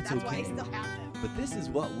think that's okay. But this is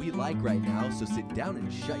what we like right now, so sit down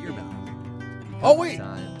and shut your mouth. Oh, wait.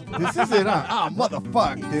 Time. This is it, huh? Ah,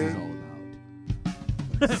 motherfuck,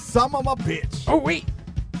 dude. Some of my bitch. Oh, wait.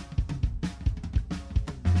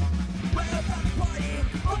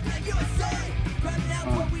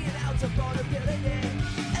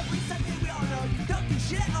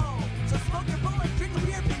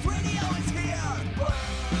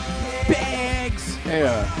 Bags. Hey,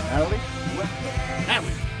 Natalie?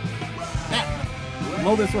 Natalie.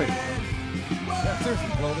 Blow this way. Yeah, seriously,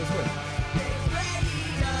 blow this way.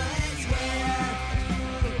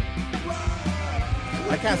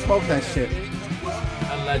 I can't smoke that shit.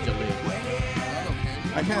 Allegedly.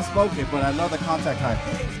 I can't smoke it, but I love the contact high.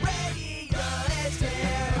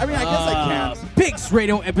 I mean, I guess I can. Pigs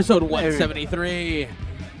Radio episode 173.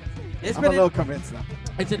 It's I'm been a little convinced now.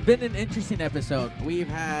 It's been an interesting episode. We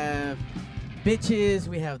have bitches.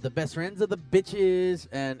 We have the best friends of the bitches,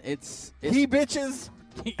 and it's He bitches.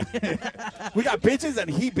 We got bitches and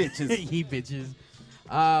he bitches. he bitches.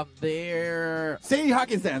 They're Sadie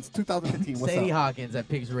Hawkins dance 2015. What's Sadie up? Hawkins at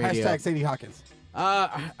Pigs Radio. Hashtag Sadie Hawkins.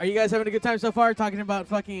 Are you guys having a good time so far? Talking about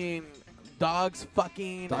fucking dogs,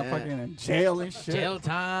 fucking, Dog fucking in jail and shit. jail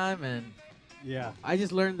time, and Yeah. I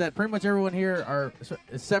just learned that pretty much everyone here are,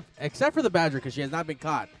 except for the Badger, because she has not been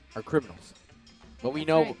caught, are criminals. But we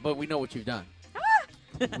know, right. but we know what you've done.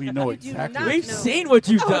 We know I do exactly. not We've know. seen what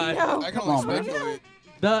you've Oh, done. no. I can Come on, only man.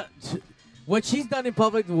 speculate. What she's done in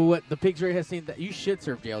public, what the Pigs Radio has seen, that you should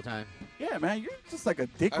serve jail time. Yeah, man, you're just like a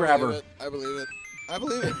dick I grabber. believe it. I believe it. I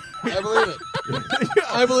believe it. I believe it.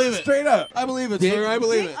 I believe it. Straight up. I believe it, Dick- sir. I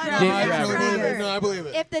believe it. Dick No, I grabber. actually believe it. No, I believe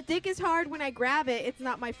it. If the dick is hard when I grab it, it's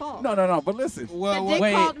not my fault. No, but listen. Well, the dick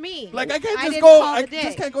wait. called me. Like I can't I just didn't go. call I the dick.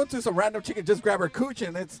 just can't go to some random chick and just grab her cooch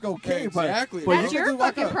and it's okay. Exactly. But That's you can your just walk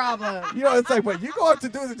fucking up. problem. You know, it's like, but you go up to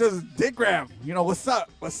dudes and just dick grab. You know, what's up?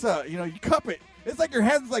 What's up? You know, you cup it. It's like your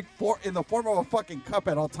hand's like in the form of a fucking cup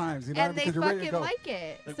at all times. You know, And they because you're ready to fucking go. like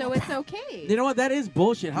it, so it's okay. You know what? That is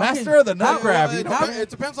bullshit. How Master of the nut grab. You know? It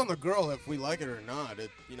depends on the girl if we like it or not.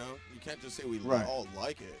 You can't just say we all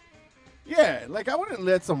like it. Yeah, like I wouldn't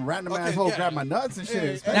let some random asshole grab my nuts and shit. Yeah,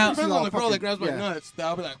 especially now, if she's depends all on the girl fucking- that grabs my yeah. nuts.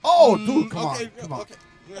 I'll be like, Oh, dude, come okay, on, come on. okay.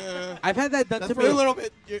 Yeah. I've had that done That's to for me a little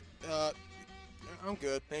bit. I'm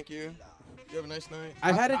good, thank you. You have a nice night.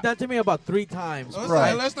 I've had it done to me about 3 times.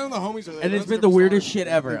 Last time the homies are there. And it's that's been a the different weirdest story. shit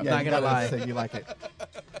ever. I'm Yeah, not you gonna gotta lie. say you like it.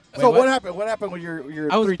 Wait, So what happened? What happened with your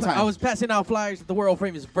 3 times? I was passing out flyers at the world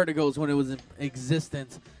famous Vertigos when it was in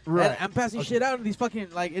existence. Right. And I'm passing shit out, and these fucking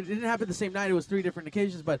it didn't happen the same night. It was 3 different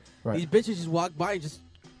occasions, but Right. these bitches just walked by and just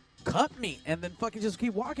cut me, and then fucking just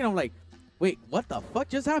keep walking. I'm like, wait, what the fuck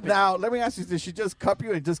just happened? Now, let me ask you, did she just cup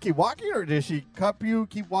you and just keep walking, or did she cup you,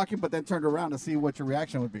 keep walking, but then turned around to see what your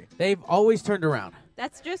reaction would be? They've always turned around.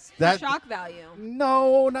 That's just That- shock value.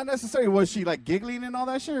 No, not necessarily. Was she like giggling and all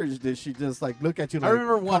that shit, or did she just like look at you like, I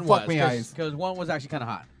remember one "Come was fuck me eyes"? because one was actually kind of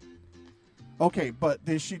hot. Okay, but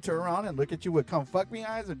did she turn around and look at you with "come fuck me"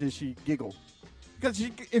 eyes, or did she giggle? Because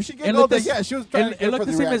if she It giggled, looked then the- yeah, she was trying to It get looked for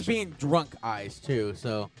the the same as reaction. being drunk eyes too.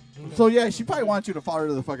 So Yeah, she probably wants you to follow her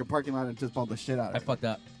to the fucking parking lot and just bump the shit out of I her. fucked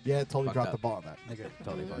up. Yeah, totally Fucked dropped up. the ball on that. Nigga,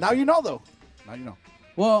 totally fucked Now up. you know, though. Now you know.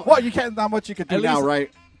 Well, you can't. Not much you can do at now, least-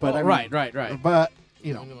 right? But Oh, I mean, right. But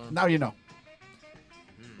you know, now you know.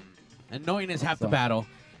 And knowing is half the So. battle.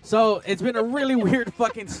 So it's been a really weird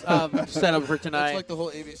fucking setup for tonight. It's like the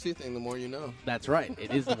whole ABC thing. The more you know. That's right.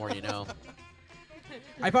 It is the more you know.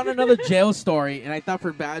 I found another jail story, and I thought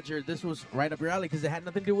for Badger this was right up your alley because it had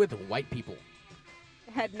nothing to do with white people.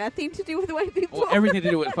 It had nothing to do with white people. Well, everything to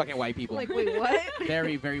do with fucking white people. Like, wait, what?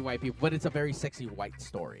 Very, very white people. But it's a very sexy white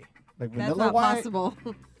story. Like That's vanilla not white. possible.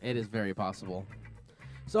 It is very possible.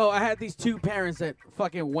 So I had these 2 parents that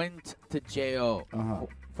fucking went to jail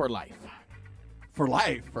for life. For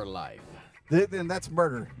life. For life. Then that's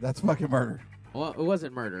murder. That's fucking murder. Well, it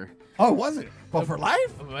wasn't murder. Oh, was it? But for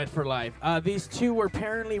life? But for life. These 2 were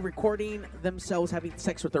apparently recording themselves having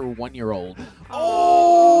sex with their 1-year-old.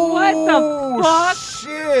 Oh, What the fuck?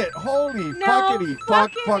 Shit! Holy No fuckity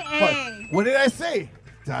fuck, fucking fuck, fuck! A. What did I say?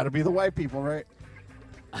 Gotta be the white people, right?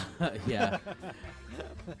 Yeah.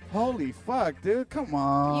 Holy fuck, dude! Come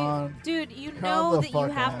on. Dude, you Calm know the that you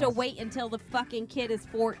fuck have to down. wait until the fucking kid is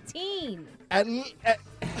 14. I can't even.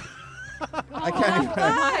 my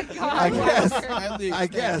God. I guess. At least, I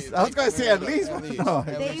thank guess. you. I was gonna say at least, At but least. no. At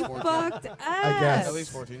They least 14. fucked us. I guess. At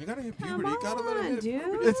least 14. You gotta hit puberty. Come You gotta let on, it hit dude.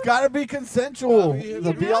 puberty. It's gotta be consensual. You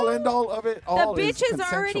The be all end all of it. The All is bitch has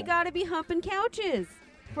already consensual. got to be humping couches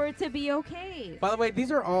for it to be okay. By the way,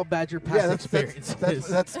 these are all Badger past Yeah, experiences.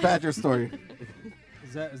 that's Badger's story.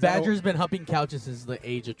 Is that Badger's been humping couches since the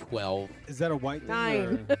age of 12. Is that a white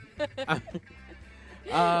thing? 9.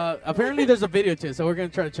 Apparently, there's a video to it, so we're gonna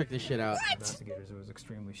try to check this shit out. Investigators, it was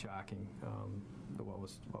extremely shocking.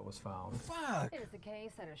 What was found. Fuck. It is the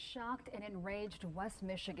case that has shocked and enraged West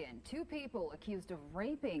Michigan. 2 people accused of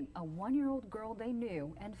raping a 1-year-old girl they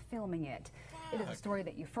knew and filming it. It is a story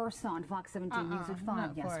that you first saw on Fox 17 News at 5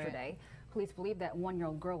 not for yesterday. Police believe that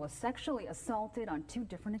 1-year-old girl was sexually assaulted on 2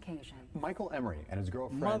 different occasions. Michael Emery and his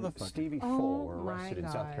girlfriend Motherfucker. Stevie Oh Full were my arrested in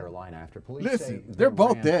South God. Carolina after police Listen, say they're they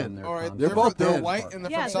both ran dead. from their All right, condo. They're both they're dead. white and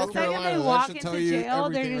they're Yeah, from South the second Carolina. they That walk should into tell you jail,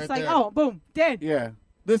 they're everything just right like, there. oh, boom, dead, Yeah.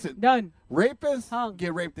 Listen, done. rapists Hung.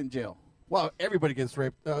 get raped in jail. Well, everybody gets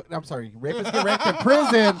raped. I'm sorry, rapists get raped in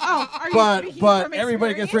prison. Oh, are you but speaking but from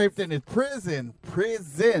everybody gets experience? raped in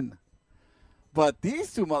prison. But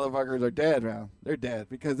these 2 motherfuckers are dead, man. They're dead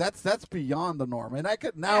because that's beyond the norm. And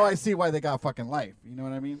I see why they got fucking life. You know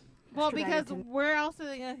what I mean? Well, because where else are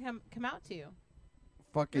they going to come out to?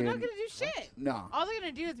 Fucking They're not going to do shit. no. All they're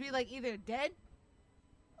going to do is be like either dead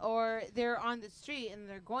or they're on the street and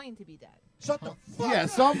they're going to be dead. Shut the fuck Yeah, up.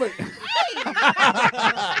 somebody.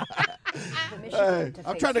 Hey,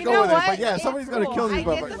 I'm trying to You go know with it, what? but yeah, It's somebody's gonna cool. kill these I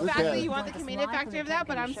get motherfuckers. the Look fact at that it. you want the comedic factor of that,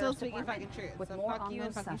 but I'm still speaking fucking truth. With So more fuck on you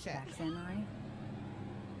and those fucking shit. suspects, Anne-Marie.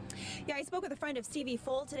 Yeah, I spoke with a friend of Stevie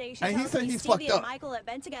Full today. She And he tells said me he's Stevie fucked and up. Michael have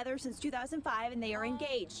been together since 2005 and they are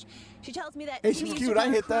engaged. She tells me that Hey, Stevie she's used cute. to I call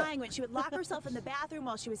her hit that. crying when she would lock herself in the bathroom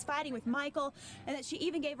while she was fighting with Michael, and that she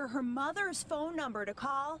even gave her mother's phone number to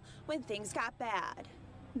call when things got bad.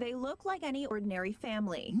 They look like any ordinary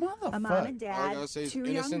family. A mom and All I dad, gotta say is 2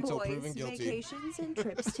 innocent young till boys, proven guilty. vacations, and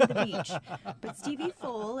trips to the beach. But Stevie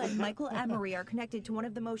Full and Michael Emery are connected to one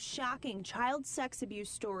of the most shocking child sex abuse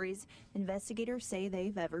stories investigators say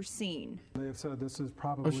they've ever seen. They've said this is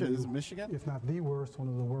probably, shit, this is Michigan? if not the worst, one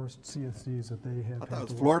of the worst CSDs that they have. I thought it had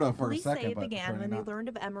was to Florida work for a Police second, say it but began when apparently they not. learned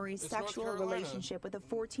of Emery's It's North sexual Carolina. relationship with a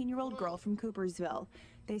 14-year-old girl from Coopersville.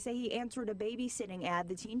 They say he answered a babysitting ad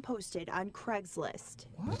the teen posted on Craigslist.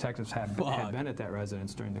 Detectives had been at that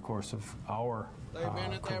residence during the course of our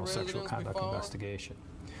criminal sexual conduct investigation.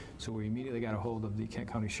 So we immediately got a hold of the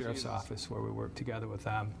Kent County Sheriff's Office, where we worked together with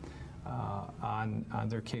them on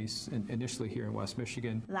their case initially here in West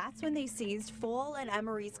Michigan. That's when they seized Full and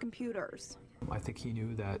Emery's computers. I think he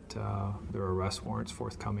knew that there were arrest warrants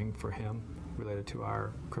forthcoming for him related to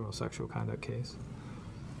our criminal sexual conduct case.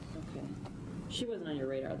 Okay. She wasn't on your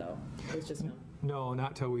radar, though. It was just him. No,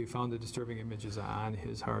 not till we found the disturbing images on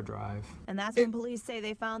his hard drive. And that's when police say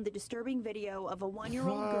they found the disturbing video of a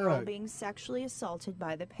 1-year-old girl being sexually assaulted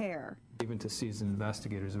by the pair. Even to seasoned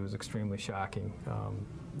investigators, it was extremely shocking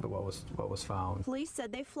what was found. Police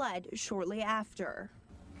said they fled shortly after.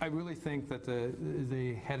 I really think that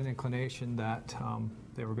they had an inclination that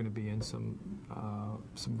they were going to be in some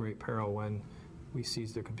great peril when we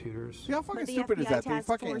seized their computers. See how fucking But the stupid is FBI that? They task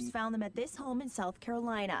fucking force found them at this home in South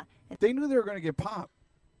Carolina. they knew they were gonna get popped,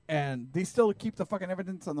 and they still keep the fucking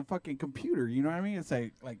evidence on the fucking computer. You know what I mean? It's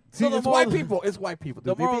like see, So the it's white moral- people. It's white people.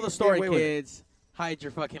 The dude. They moral of be- the story, get away with it. kids, hide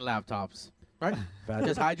your fucking laptops. Right?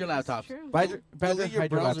 Just hide your laptops. Badger, Delete your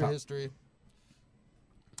hide your browser laptop. history.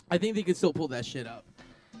 I think they could still pull that shit up.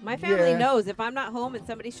 My family Yeah. knows if I'm not home and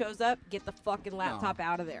somebody shows up, get the fucking laptop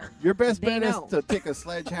out of there. Your best They bet know. is to take a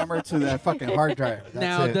sledgehammer to that fucking hard drive. That's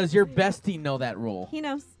Now, it. does your bestie know that rule? He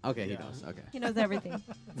knows. Okay, he knows. Okay. He knows everything.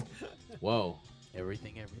 Whoa.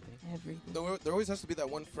 Everything. There always has to be that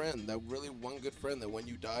one friend, that really one good friend that when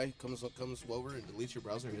you die comes over and deletes your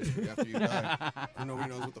browser history after you die. And nobody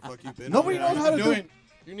knows what the fuck you've been. Nobody knows how to do it.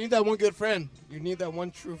 You need that one good friend. You need that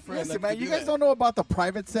one true friend. Listen, that man, can you do guys that. don't know about the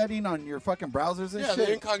private setting on your fucking browsers and Yeah, shit.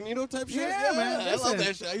 the incognito type shit. Yeah, man, I love listen.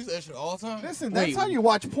 that shit. I use that shit all the time. Listen, that's how you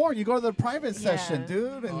watch porn. You go to the private session,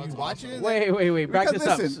 dude, Oh, and you watch it. Wait. Back Because this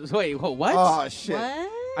up. listen- Wait, what? Oh, shit.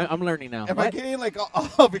 I'm learning now. Am I getting like,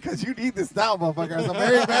 oh, because you need this now, motherfucker. As a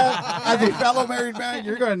married man, as a fellow married man,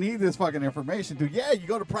 you're going to need this fucking information, dude. Yeah, you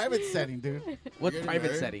go to private setting, dude. What's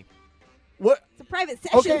private setting? What? It's a private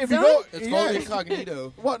session, Okay, if you son. go, It's called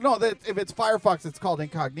incognito. Well, no, if it's Firefox, it's called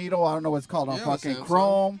incognito. I don't know what it's called on Yeah, fucking Samsung.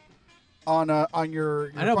 Chrome, on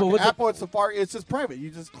your I know, but fucking what's the- Apple and Safari. It's just private. You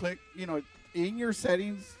just click, in your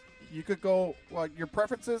settings. You could go your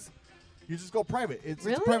preferences. You just go private. It's a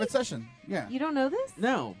Really? private session. Yeah. You don't know this?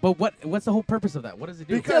 No, but what's the whole purpose of that? What does it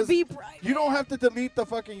do? Because you don't have to delete the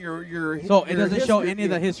fucking your. So it your doesn't show history. any of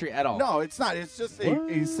the history at all? No, it's not. It's just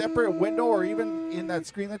a separate window, or even in that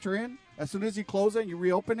screen that you're in. As soon as you close it and you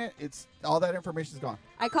reopen it, it's all that information is gone.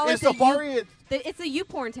 I call in it the Safari. it's a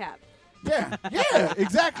YouPorn tab. Yeah,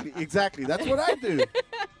 exactly. That's what I do.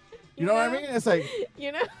 You know what I mean? It's like,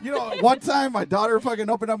 You know? one time my daughter fucking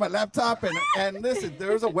opened up my laptop and listen,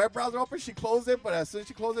 there was a web browser open. She closed it, but as soon as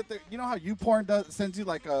she closed it, you know how YouPorn sends you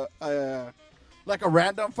like a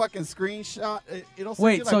random fucking screenshot. It'll send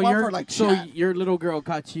Wait, you like so one for like chat. your little girl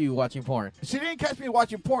caught you watching porn? She didn't catch me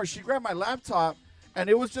watching porn. She grabbed my laptop, and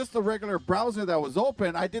it was just the regular browser that was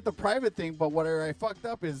open. I did the private thing, but what I fucked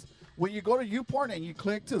up is when you go to YouPorn and you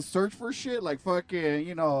click to search for shit like fucking,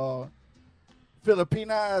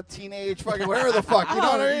 Filipina, teenage, fucking whatever the fuck. You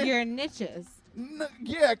know what I mean? Your niches.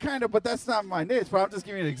 Yeah, kind of, but that's not my niche. But I'm just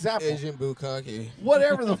giving you an example. Asian bukkake.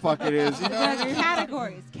 Whatever the fuck it is, you know?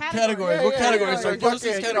 Categories. Categories. What categories? Sorry, give us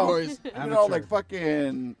these fucking, categories. like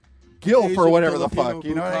fucking Gilf or whatever the fuck.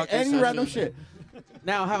 You know what I mean? bukkake Any session. random shit.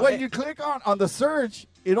 Now, how When you click on the search,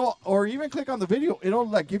 or even click on the video, it'll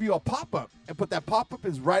like give you a pop-up. But that pop-up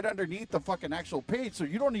is right underneath the fucking actual page, so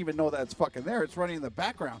you don't even know that it's fucking there. It's running in the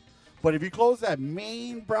background. But if you close that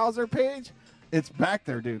main browser page, it's back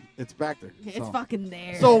there, dude. It's back there. It's fucking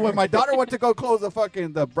there. So when my daughter went to go close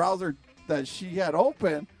the browser that she had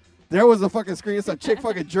open, there was a fucking screen of some chick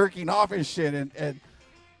fucking jerking off and shit. And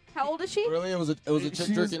How old is she? Really? It was a chick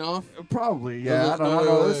She's- jerking off? probably, yeah. I don't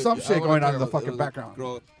know. There's some shit going on in the fucking background.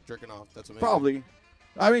 Girl jerking off. That's amazing. Probably.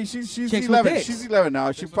 I mean, she's Chicks with 11. dicks. She's 11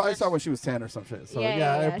 now. She probably saw when she was 10 or some shit. So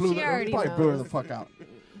Yeah, it blew she it already probably blew her the knows. fuck out.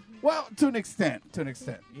 Well, to an extent,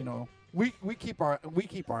 we keep our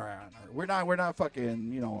eye on her. We're not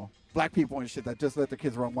fucking black people and shit that just let the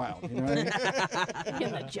kids run wild. You know what I mean?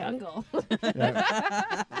 In the jungle.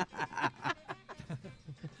 Yeah.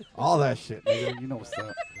 All that shit, nigga. You know what's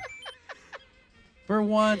up. For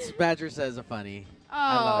once, Badger says a funny.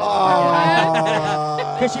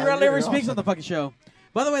 Oh. Because she rarely ever you're speaks awesome. on the fucking show.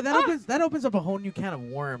 By the way, that opens up a whole new can of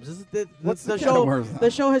worms. This is What's the can show? of worms now?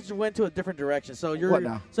 The show has went to a different direction. So What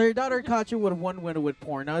now? your daughter caught you with one window with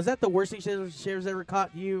porn. Now, is that the worst thing she's ever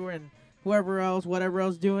caught you and whatever else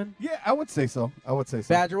doing? Yeah, I would say so.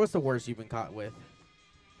 Badger, what's the worst you've been caught with?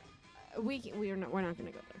 We're not going to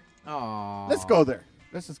go there. Aww. Let's go there.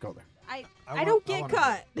 Let's just go there. I don't get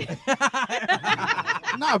cut.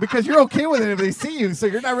 No, because you're okay with it if they see you, so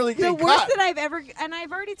you're not really The getting worst caught. that I've ever, and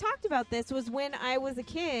I've already talked about this, was when I was a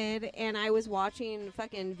kid and I was watching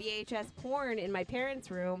fucking VHS porn in my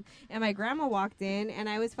parents' room, and my grandma walked in, and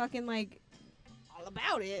I was fucking like all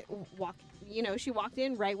about it. She walked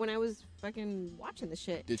in right when I was fucking watching the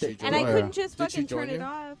shit, Did she and join I you? couldn't just Did she fucking turn join it you?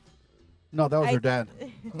 off. No, that was her dad.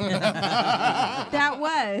 That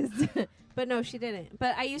was. But no, she didn't.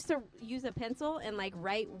 But I used to use a pencil and like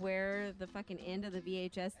write where the fucking end of the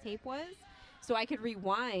VHS tape was, so I could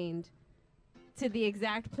rewind to the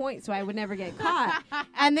exact point, so I would never get caught.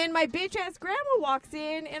 And then my bitch ass grandma walks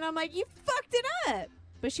in, and I'm like, "You fucked it up."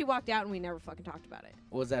 But she walked out, and we never fucking talked about it.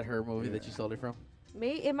 Was that her movie that you stole it from?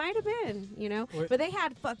 It might have been, Wait. But they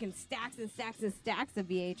had fucking stacks and stacks and stacks of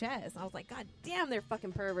VHS. I was like, God damn, they're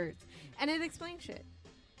fucking perverts. And it explains shit.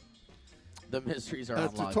 The mysteries are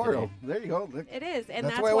That's unlocked tutorial. today. There you go. Look. It is, and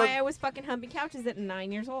That's that's why I why was- I was fucking humping couches at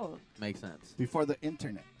 9 years old. Makes sense. Before the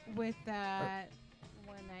internet. With that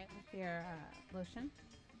one night with your lotion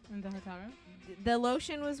in the hotel room? The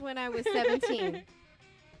lotion was when I was 17.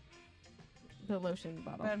 The lotion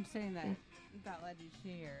bottle. But I'm saying that that led you to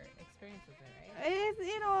your experience with it, right?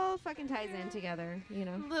 It all fucking ties in together,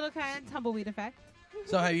 Little kind of tumbleweed effect.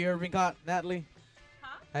 So have you ever been caught, Natalie?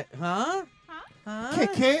 Huh?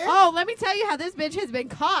 Oh, let me tell you how this bitch has been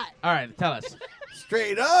caught. All right, tell us.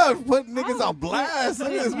 Straight up, putting niggas on blast.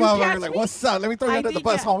 Look at this You motherfucker. catch Like, me? what's up? Let me throw you under the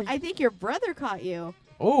bus, homie. I think your brother caught you.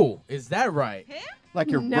 Oh, is that right? Like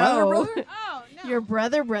your No. brother? Oh, no. Your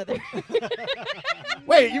brother.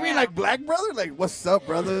 Wait, you mean like black brother? Like, what's up,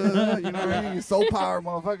 brother? You know what I mean? You soul power,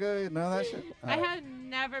 motherfucker. None of that shit? I have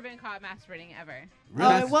never been caught masturbating ever.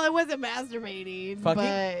 Well, it wasn't masturbating, Fucking?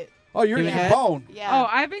 but... Oh, you're Give eating it bone. Yeah. Oh,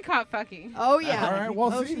 I've been caught fucking. Oh, yeah. All right,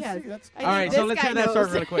 well, Oh, see, she has. that's... I All right, think so this let's guy hear that story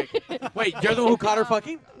knows. really quick. Wait, you're the one who caught her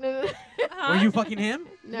fucking? No. Were you fucking him?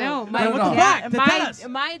 No, No, my what the dad, fuck? Tell us.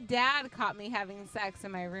 my dad caught me having sex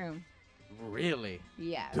in my room. Really?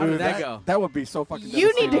 Yeah. How did Dude, that go? That would be so fucking You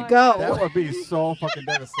need devastating. to go. That would be so fucking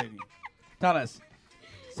devastating. Tell us.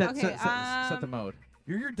 Set, Okay, set the mode.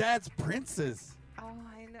 You're your dad's princess. Oh,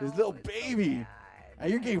 I know. His little baby. And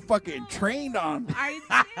you're getting fucking trained on. I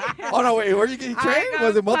Oh, no, wait. Were you getting trained?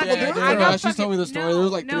 Was it multiple Yeah, dudes? I or know. what? She's told me the story. There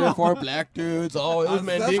was like 3 or 4 black dudes. Oh, it was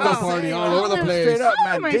That's Mandingo what I'm party saying. all over the place. Straight up Oh,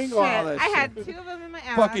 my Mandingo and all shit. that I shit. had 2 of them in my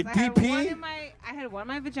ass. Fucking I had DP? one in I had one in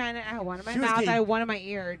my vagina. I had one in my She was mouth. I getting- had one in my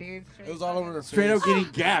ear, dude. It was all over her Straight face. up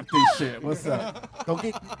getting gapped and shit. What's up? Don't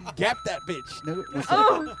get gap that bitch. No, what's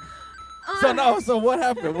up? Oh. So what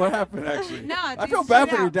happened? What happened actually? No, I dude, feel bad straight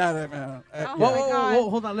for your out. dad, man. Oh, Whoa, my whoa, God. whoa,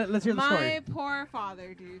 hold on. Let's hear the story. My poor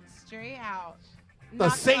father, dude. Straight out. The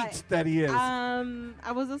Not saint like- that he is.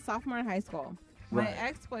 I was a sophomore in high school. My Right.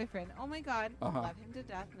 ex-boyfriend. Oh my God, Uh-huh. love him to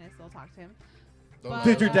death, and I still talk to him. Don't But- lie.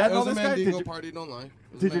 Did your dad It know was a this guy? Mandingo Did you- party, don't lie. It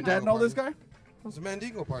was a Did your dad Mandingo know this party. guy? It was a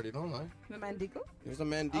Mandingo party, don't lie. The Mandigo? It was a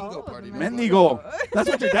Mandingo Oh, party. the don't lie. Mendigo. That's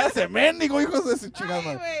what your dad said. Mendigo. You go listen.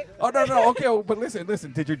 Wait. Oh no. Okay, but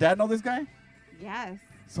listen. Did your dad know this guy? Yes.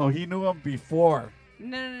 So he knew him before.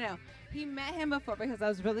 No. He met him before because I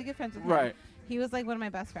was really good friends with him. Right. He was like one of my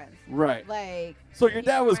best friends. Right. Like. So your he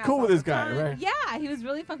dad was came cool around with all this the guy, time. right? Yeah, he was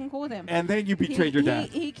really fucking cool with him. And then you betrayed your dad.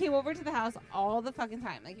 He came over to the house all the fucking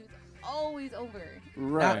time. Like he was always over.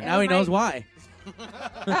 Right. Now he knows why.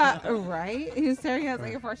 Right? He was staring at us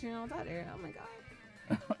like a 14-year-old daughter. Oh my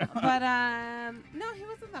god. But no, he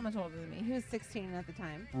wasn't that much older than me. He was 16 at the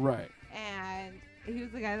time. Right. And he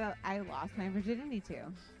was the guy that I lost my virginity to.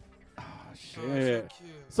 Oh shit.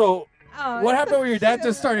 So Oh, what it's happened so when your dad cute.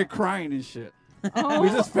 just started crying and shit? Oh we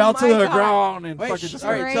just fell to my the God. ground and Wait, fucking sh- just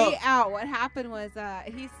all right, so- Straight out. What happened was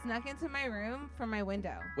he snuck into my room from my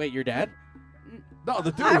window. Wait, your dad? No,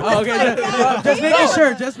 the dude. Oh, okay. Just making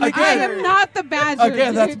sure. Just making I sure. am not the Badger.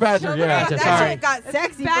 Again, that's dude. Badger, Chill yeah. out. Gotcha, That sorry. shit got That's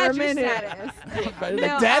sexy Badger for a minute. status. Like,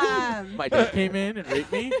 No, daddy? My dad came in and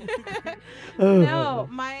raped me. No,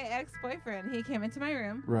 my ex-boyfriend. He came into my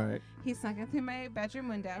room. Right. He snuck in through my bedroom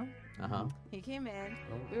window. Uh-huh. He came in.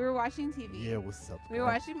 We were watching TV. Yeah, what's up? We were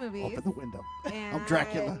guy? watching movies. Open the window. And I'm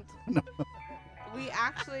Dracula. No. We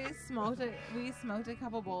actually smoked a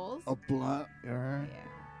couple bowls. A blunt. All right. Yeah.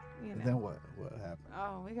 You And know. then what? What happened?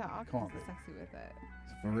 Oh, we got all Come on, kinds of babe. sexy with it.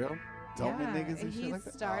 For real? Dumping Yeah, niggas and he shit like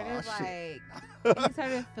that? started Aw, shit. he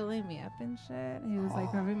started filling me up and shit. He was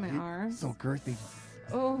like rubbing my arms. So girthy.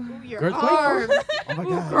 Oh, your Girth arms. Oh my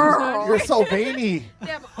god. Girl. You're so veiny.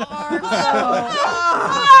 Them arms.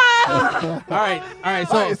 right. So,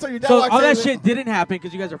 All right, so your dad so walks all that in- shit didn't happen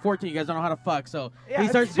because you guys are 14. You guys don't know how to fuck. So Yeah, he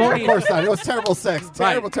starts of boning. course not. It was terrible sex.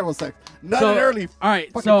 Terrible sex. Nutted early. All right.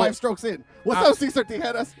 Fucking So 5 strokes in. What's up, Cesar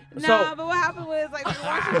Tijeras? No, but what happened was like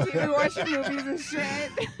we were watching TV, watching movies and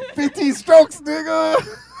shit. 15 strokes, nigga.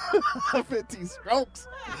 15 strokes.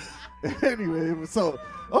 Anyway, so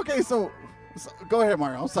go ahead,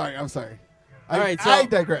 Mario. I'm sorry. All right. So I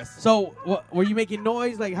digress. So were you making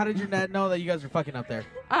noise? Like, how did your dad know that you guys were fucking up there?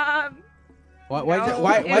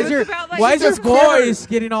 Why is your voice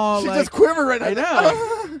getting all She like? just quivered right now. I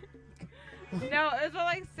know. No, it was at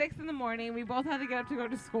like 6 in the morning. We both had to get up to go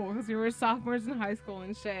to school because we were sophomores in high school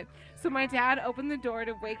and shit. So my dad opened the door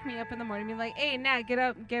to wake me up in the morning, be like, "Hey, Nat, get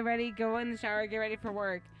up, get ready, go in the shower, get ready for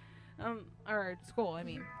work, or school, I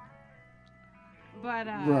mean." But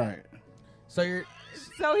Right. So you're.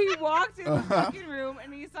 So he walked in the fucking room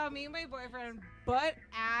and he saw me and my boyfriend butt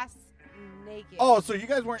ass naked. Oh, so you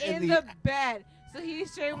guys weren't in in the bed. So he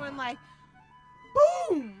straight went like,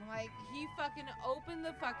 boom! Like he fucking opened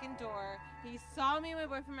the fucking door. He saw me and my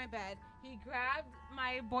boyfriend in my bed. He grabbed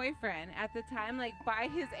my boyfriend at the time, like by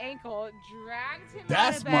his ankle, dragged him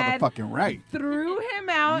out of bed. That's motherfucking right. Threw him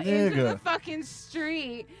out into Nigga. the fucking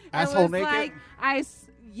street. Asshole and was naked? like,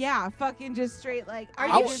 yeah, fucking just straight like. Are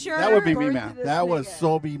I you would- sure? That would be me, Birth man. to this That would nigga.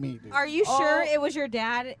 so be me, dude. Are you Oh. sure it was your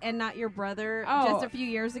dad and not your brother Oh. just a few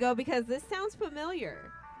years ago? Because this sounds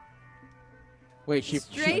familiar. Wait, she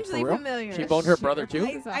Strangely for real? familiar. She boned her brother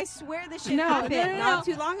too. I swear this shit No, happened no, no, not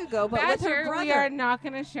no. too long ago, but with her Badger, brother. we are not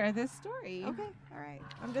going to share this story. Okay, all right.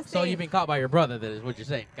 I'm just So saying. you've been caught by your brother. That is what you're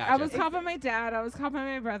saying. Gotcha. I was caught by my dad. I was caught by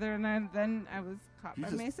my brother, and then I was caught by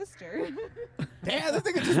my sister. Damn, this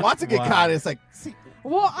nigga just wants to get caught. It's like, see,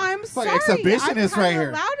 Well, I'm Fucking sorry. exhibitionist I'm right kinda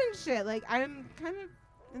here. loud and shit. Like I'm kind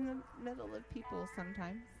of in the middle of people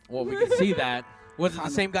sometimes. Well, we can see that. Was it the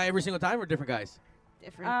same guy every single time or different guys?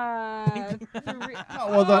 Different. well,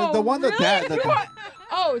 the one that dad. You want-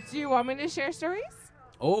 oh, do you want me to share stories?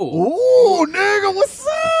 Oh. Ooh, nigga, what's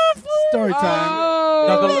up? Story time.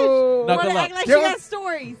 Oh. Knuckle Wanna up. act like There she was- has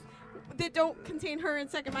stories that don't contain her and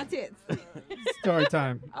sucking my tits. Story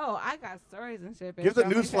time. Oh, I got stories and shit. Bitch. Give the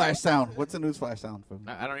Want me to newsflash share? sound. What's the newsflash sound from?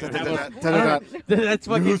 I don't even Da-da-da-da, have da-da-da. That's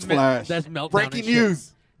fucking Newsflash. That's meltdown. Breaking and shit.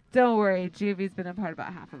 news. Don't worry, Juvie's been a part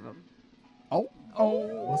about half of them.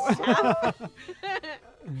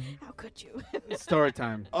 How could you? Story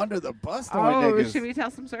time. Under the bus, though, Oh, niggas. should we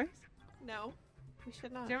tell some stories? No, we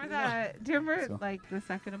should not. Do you remember that? Do you remember So. like the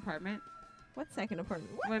second apartment What second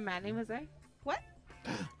apartment? What? when Manny was there? What?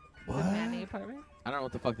 The Manny apartment. I don't know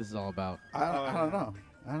what the fuck this is all about. I don't know.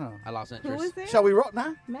 I don't know. I lost Who interest. was there? Shall we roll?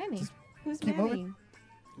 Nah. Manny. Who's keep Manny? moving.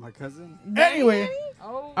 My cousin. Anyway.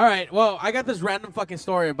 Oh. All right. Well, I got this random fucking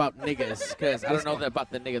story about niggas because I don't know about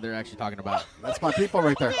the nigga they're actually talking about. That's my people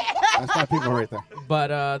right there. That's my people right there.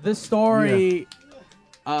 But this story,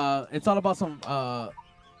 it's all about some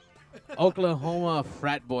Oklahoma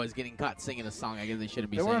frat boys getting caught singing a song I guess they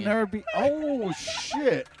shouldn't be There will singing. never be. Oh,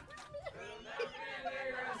 shit.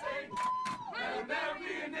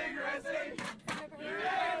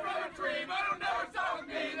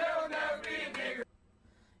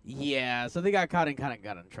 Yeah, so they got caught and kind of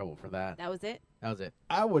got in trouble for that. That was it. That was it.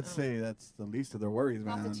 I would say that's the least of their worries,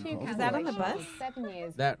 man. Is that on the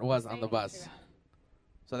bus? That was on the bus.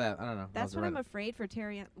 So that I don't know. That's That what was I'm random. afraid for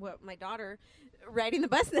Terry. Well, my daughter riding the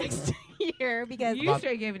bus next year because You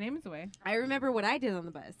straight gave names away. I remember what I did on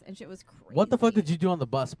the bus and shit was crazy. What the fuck did you do on the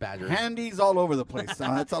bus, Badger? Handies all over the place.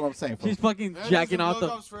 That's all I'm saying. She's folks. fucking That is jacking some out the.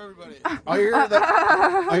 blowjobs for everybody. I hear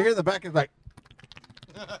that. I hear the back is like.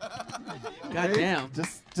 God damn.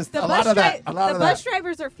 Just The a bus lot of that. dri- A lot the of bus that.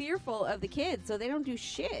 drivers are fearful of the kids, so they don't do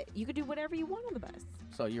shit. You could do whatever you want on the bus.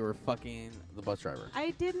 So you were fucking the bus driver.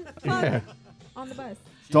 I didn't fuck on the bus.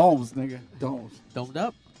 Domes, nigga. Domes. Domed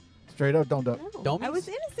up. Straight up, domed up. No, Domies? I was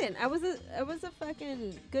innocent. I was a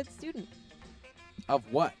fucking good student. Of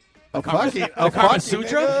what? A Kama- fucking, the a Kama fucking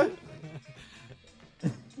Sutra?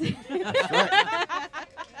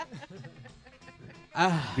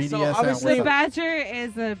 BDSM, So what's obviously, up? Badger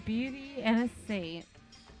is a beauty and a saint.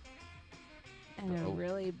 And a Uh-oh.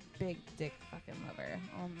 really big dick fucking lover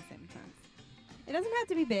all in the same sentence. It doesn't have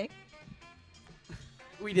to be big.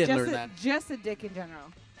 we did just learn a, that. Just a dick in general.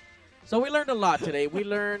 So we learned a lot today. We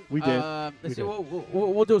learned. We did. Let's We see. did.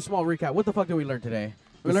 We'll do a small recap. What the fuck did we learn today?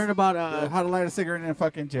 We learned about how to light a cigarette in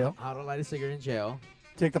fucking jail. how to light a cigarette in jail.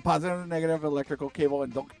 Take the positive and negative electrical cable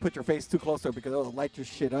and don't put your face too close to it because it'll light your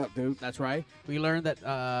shit up, dude. That's right. We learned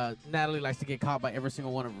that Natalie likes to get caught by every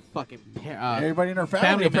single one of her fucking Everybody in her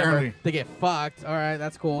family, member. apparently. They get fucked. All right,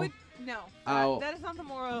 that's cool. No, Oh. that is not the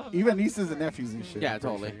moral. Of Even nieces and nephews and shit. Yeah, I'm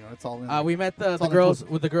pretty totally. sure, you know, it's all in We met the all girls inclusive.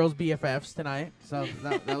 with the girls BFFs tonight, so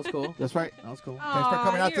that was cool. That's right. That was cool. Thanks for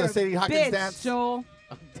coming out to the Sadie Hawkins dance. Joel.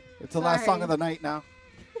 It's the last song of the night now.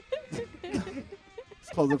 Let's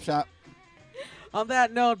close up shop. On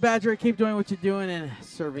that note, Badger, keep doing what you're doing and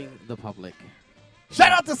serving the public.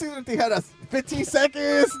 Shout out to Cesar Tijeras. 15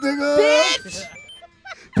 seconds, nigga. Bitch!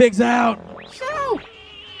 Pigs out. Show!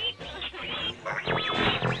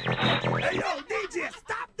 Hey, yo, DJ,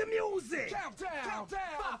 stop the music! Countdown!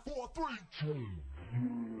 5, 4, 3,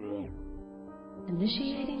 2.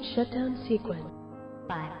 Initiating shutdown sequence.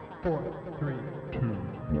 5, 4, 3, 2,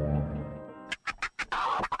 1.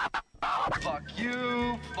 Fuck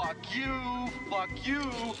you, fuck you, fuck you.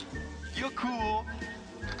 You're cool.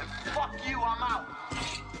 Fuck you, I'm out.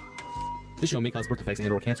 This show may cause birth defects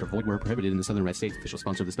and/or cancer. Void where prohibited in the Southern United States. Official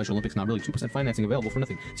sponsor of the Special Olympics. Not really. 2% financing available for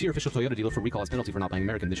nothing. See your official Toyota dealer for recall as penalty for not buying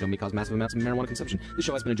American. This show may cause massive amounts of marijuana consumption. This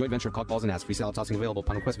show has been a joint venture of cockballs and ass. Free salad tossing available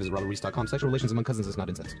upon request. Visit RobertReese.com. Sexual relations among cousins is not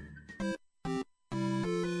incest.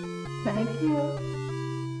 Thank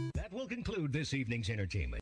you. That will conclude this evening's entertainment.